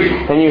the Greek.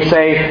 And you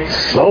say,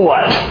 so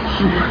what?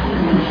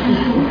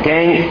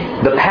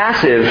 Gang, the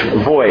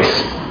passive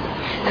voice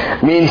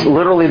means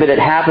literally that it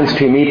happens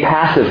to me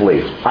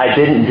passively. I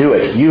didn't do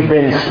it. You've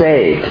been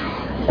saved.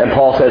 And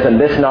Paul says, and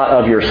this not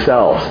of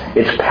yourselves.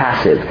 It's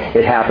passive.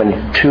 It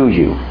happened to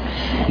you.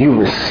 You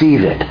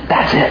receive it.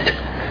 That's it.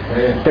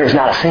 There's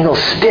not a single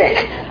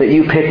stick that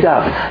you picked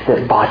up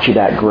that bought you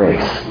that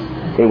grace.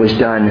 It was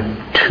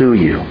done to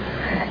you.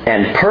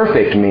 And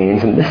perfect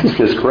means, and this is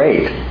just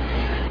great,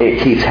 it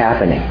keeps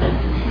happening.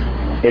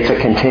 It's a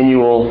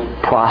continual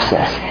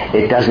process.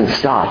 It doesn't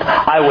stop.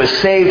 I was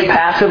saved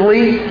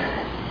passively,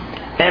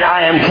 and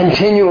I am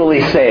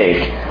continually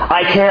saved.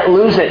 I can't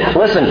lose it.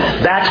 Listen,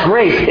 that's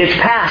grace. It's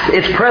past,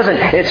 it's present,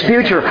 it's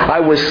future. I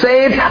was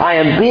saved, I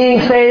am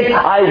being saved,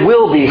 I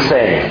will be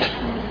saved.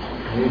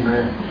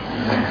 Amen.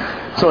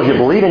 So if you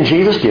believe in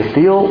Jesus, do you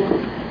feel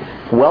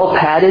well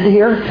padded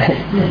here?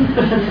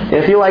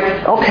 If you're like,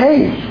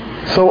 okay,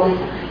 so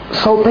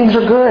things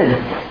are good,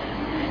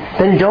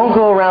 then don't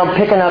go around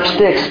picking up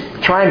sticks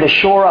trying to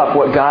shore up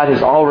what God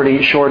has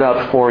already shored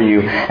up for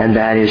you, and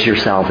that is your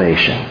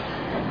salvation.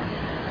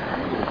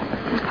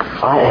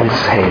 I am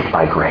saved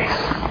by grace.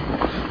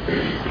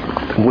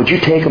 Would you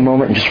take a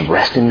moment and just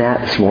rest in that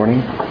this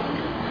morning?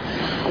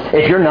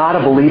 If you're not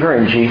a believer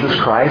in Jesus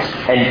Christ,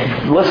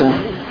 and listen,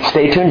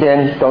 stay tuned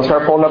in. Don't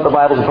start pulling up the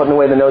Bibles and putting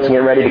away the notes and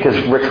getting ready, because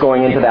Rick's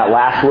going into that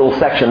last little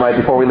section right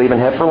before we leave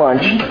and head for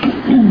lunch.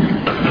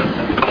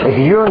 If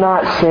you're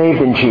not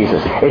saved in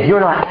Jesus, if you're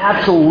not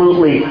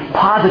absolutely,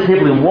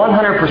 positively,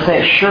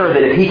 100% sure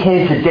that if He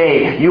came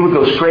today, you would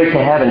go straight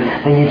to heaven,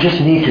 then you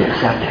just need to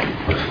accept it.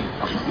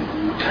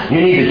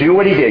 You need to do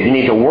what He did. You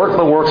need to work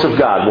the works of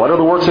God. What are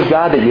the works of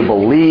God? That you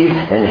believe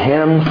in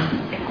Him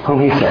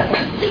whom He sent.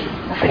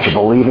 That you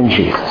believe in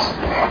Jesus.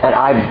 And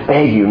I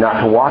beg you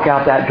not to walk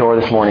out that door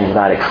this morning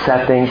without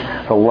accepting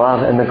the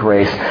love and the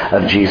grace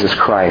of Jesus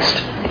Christ.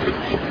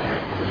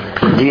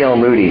 D.L.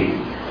 Moody,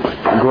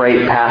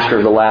 great pastor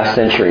of the last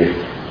century,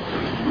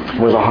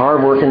 was a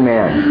hard-working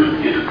man.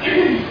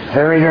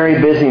 Very,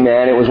 very busy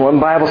man. It was one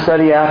Bible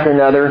study after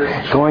another,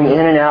 going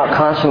in and out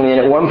constantly. And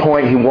at one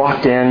point he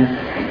walked in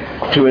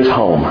to his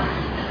home,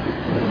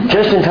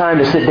 just in time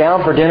to sit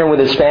down for dinner with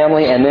his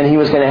family, and then he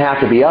was going to have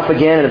to be up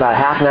again in about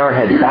half an hour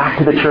and head back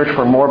to the church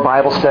for more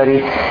Bible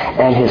study.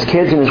 And his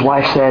kids and his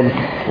wife said,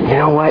 you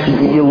know what,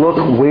 you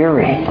look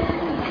weary.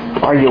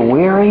 Are you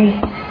weary?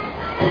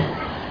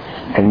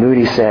 And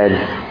Moody said,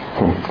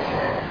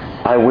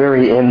 I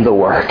weary in the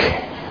work,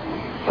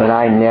 but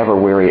I never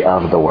weary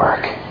of the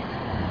work.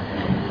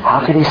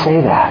 How could he say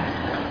that?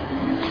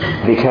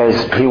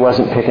 Because he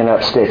wasn't picking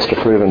up sticks to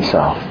prove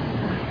himself.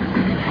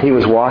 He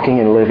was walking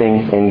and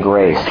living in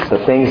grace. The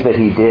things that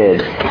he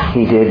did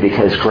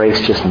because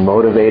grace just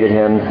motivated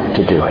him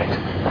to do it.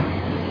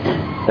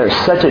 There's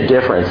such a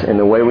difference in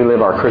the way we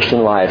live our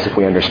Christian lives if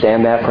we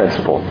understand that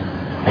principle.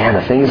 Man,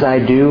 the things I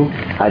do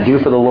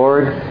for the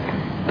Lord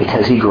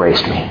because He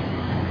graced me.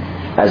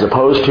 As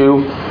opposed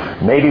to,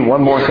 maybe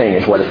one more thing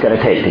is what it's going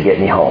to take to get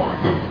me home.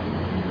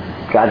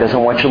 God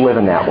doesn't want you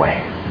living that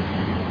way.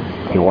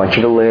 He wants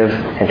you to live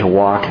and to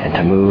walk and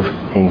to move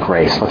in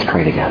grace. Let's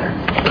pray together.